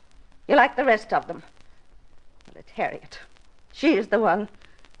not. You're like the rest of them. But it's Harriet. She's the one.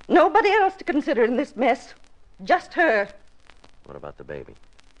 Nobody else to consider in this mess. Just her. What about the baby?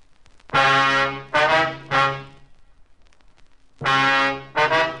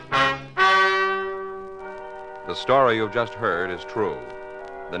 The story you've just heard is true.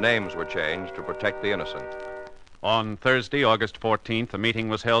 The names were changed to protect the innocent. On Thursday, August 14th, a meeting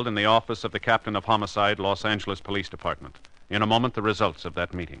was held in the office of the Captain of Homicide, Los Angeles Police Department. In a moment, the results of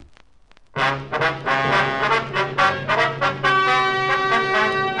that meeting.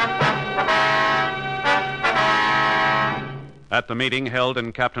 At the meeting held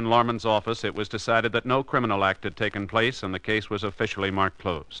in Captain Lorman's office, it was decided that no criminal act had taken place and the case was officially marked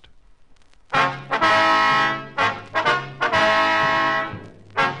closed.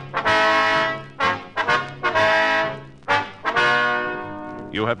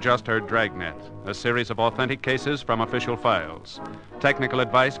 You have just heard Dragnet, a series of authentic cases from official files. Technical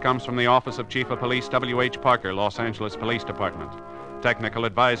advice comes from the Office of Chief of Police W.H. Parker, Los Angeles Police Department. Technical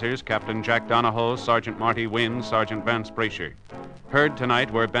advisors, Captain Jack Donahoe, Sergeant Marty Wynn, Sergeant Vance Brasher. Heard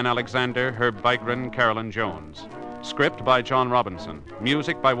tonight were Ben Alexander, Herb Bygren, Carolyn Jones. Script by John Robinson.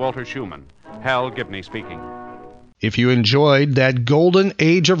 Music by Walter Schumann. Hal Gibney speaking. If you enjoyed that golden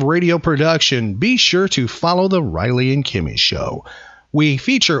age of radio production, be sure to follow the Riley and Kimmy Show. We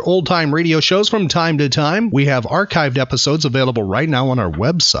feature old-time radio shows from time to time. We have archived episodes available right now on our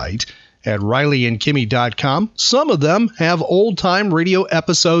website at RileyandKimmy.com. Some of them have old-time radio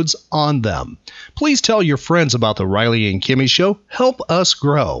episodes on them. Please tell your friends about the Riley and Kimmy Show. Help us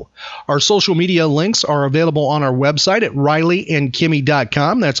grow. Our social media links are available on our website at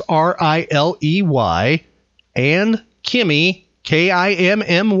RileyandKimmy.com. That's R-I-L-E-Y and Kimmy,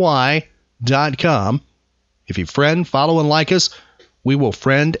 K-I-M-M-Y.com. If you friend, follow, and like us, we will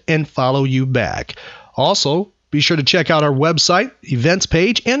friend and follow you back. Also, be sure to check out our website, events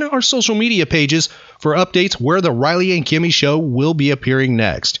page, and our social media pages for updates where the Riley and Kimmy Show will be appearing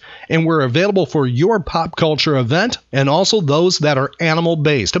next. And we're available for your pop culture event and also those that are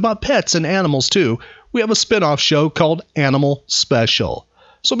animal-based, about pets and animals too. We have a spin-off show called Animal Special.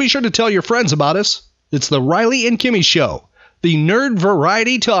 So be sure to tell your friends about us. It's the Riley and Kimmy Show, the nerd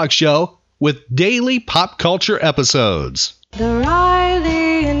variety talk show with daily pop culture episodes. The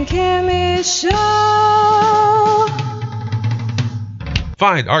Riley and Kimmy Show.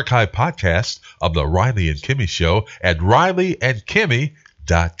 Find archive podcasts of The Riley and Kimmy Show at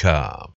RileyandKimmy.com.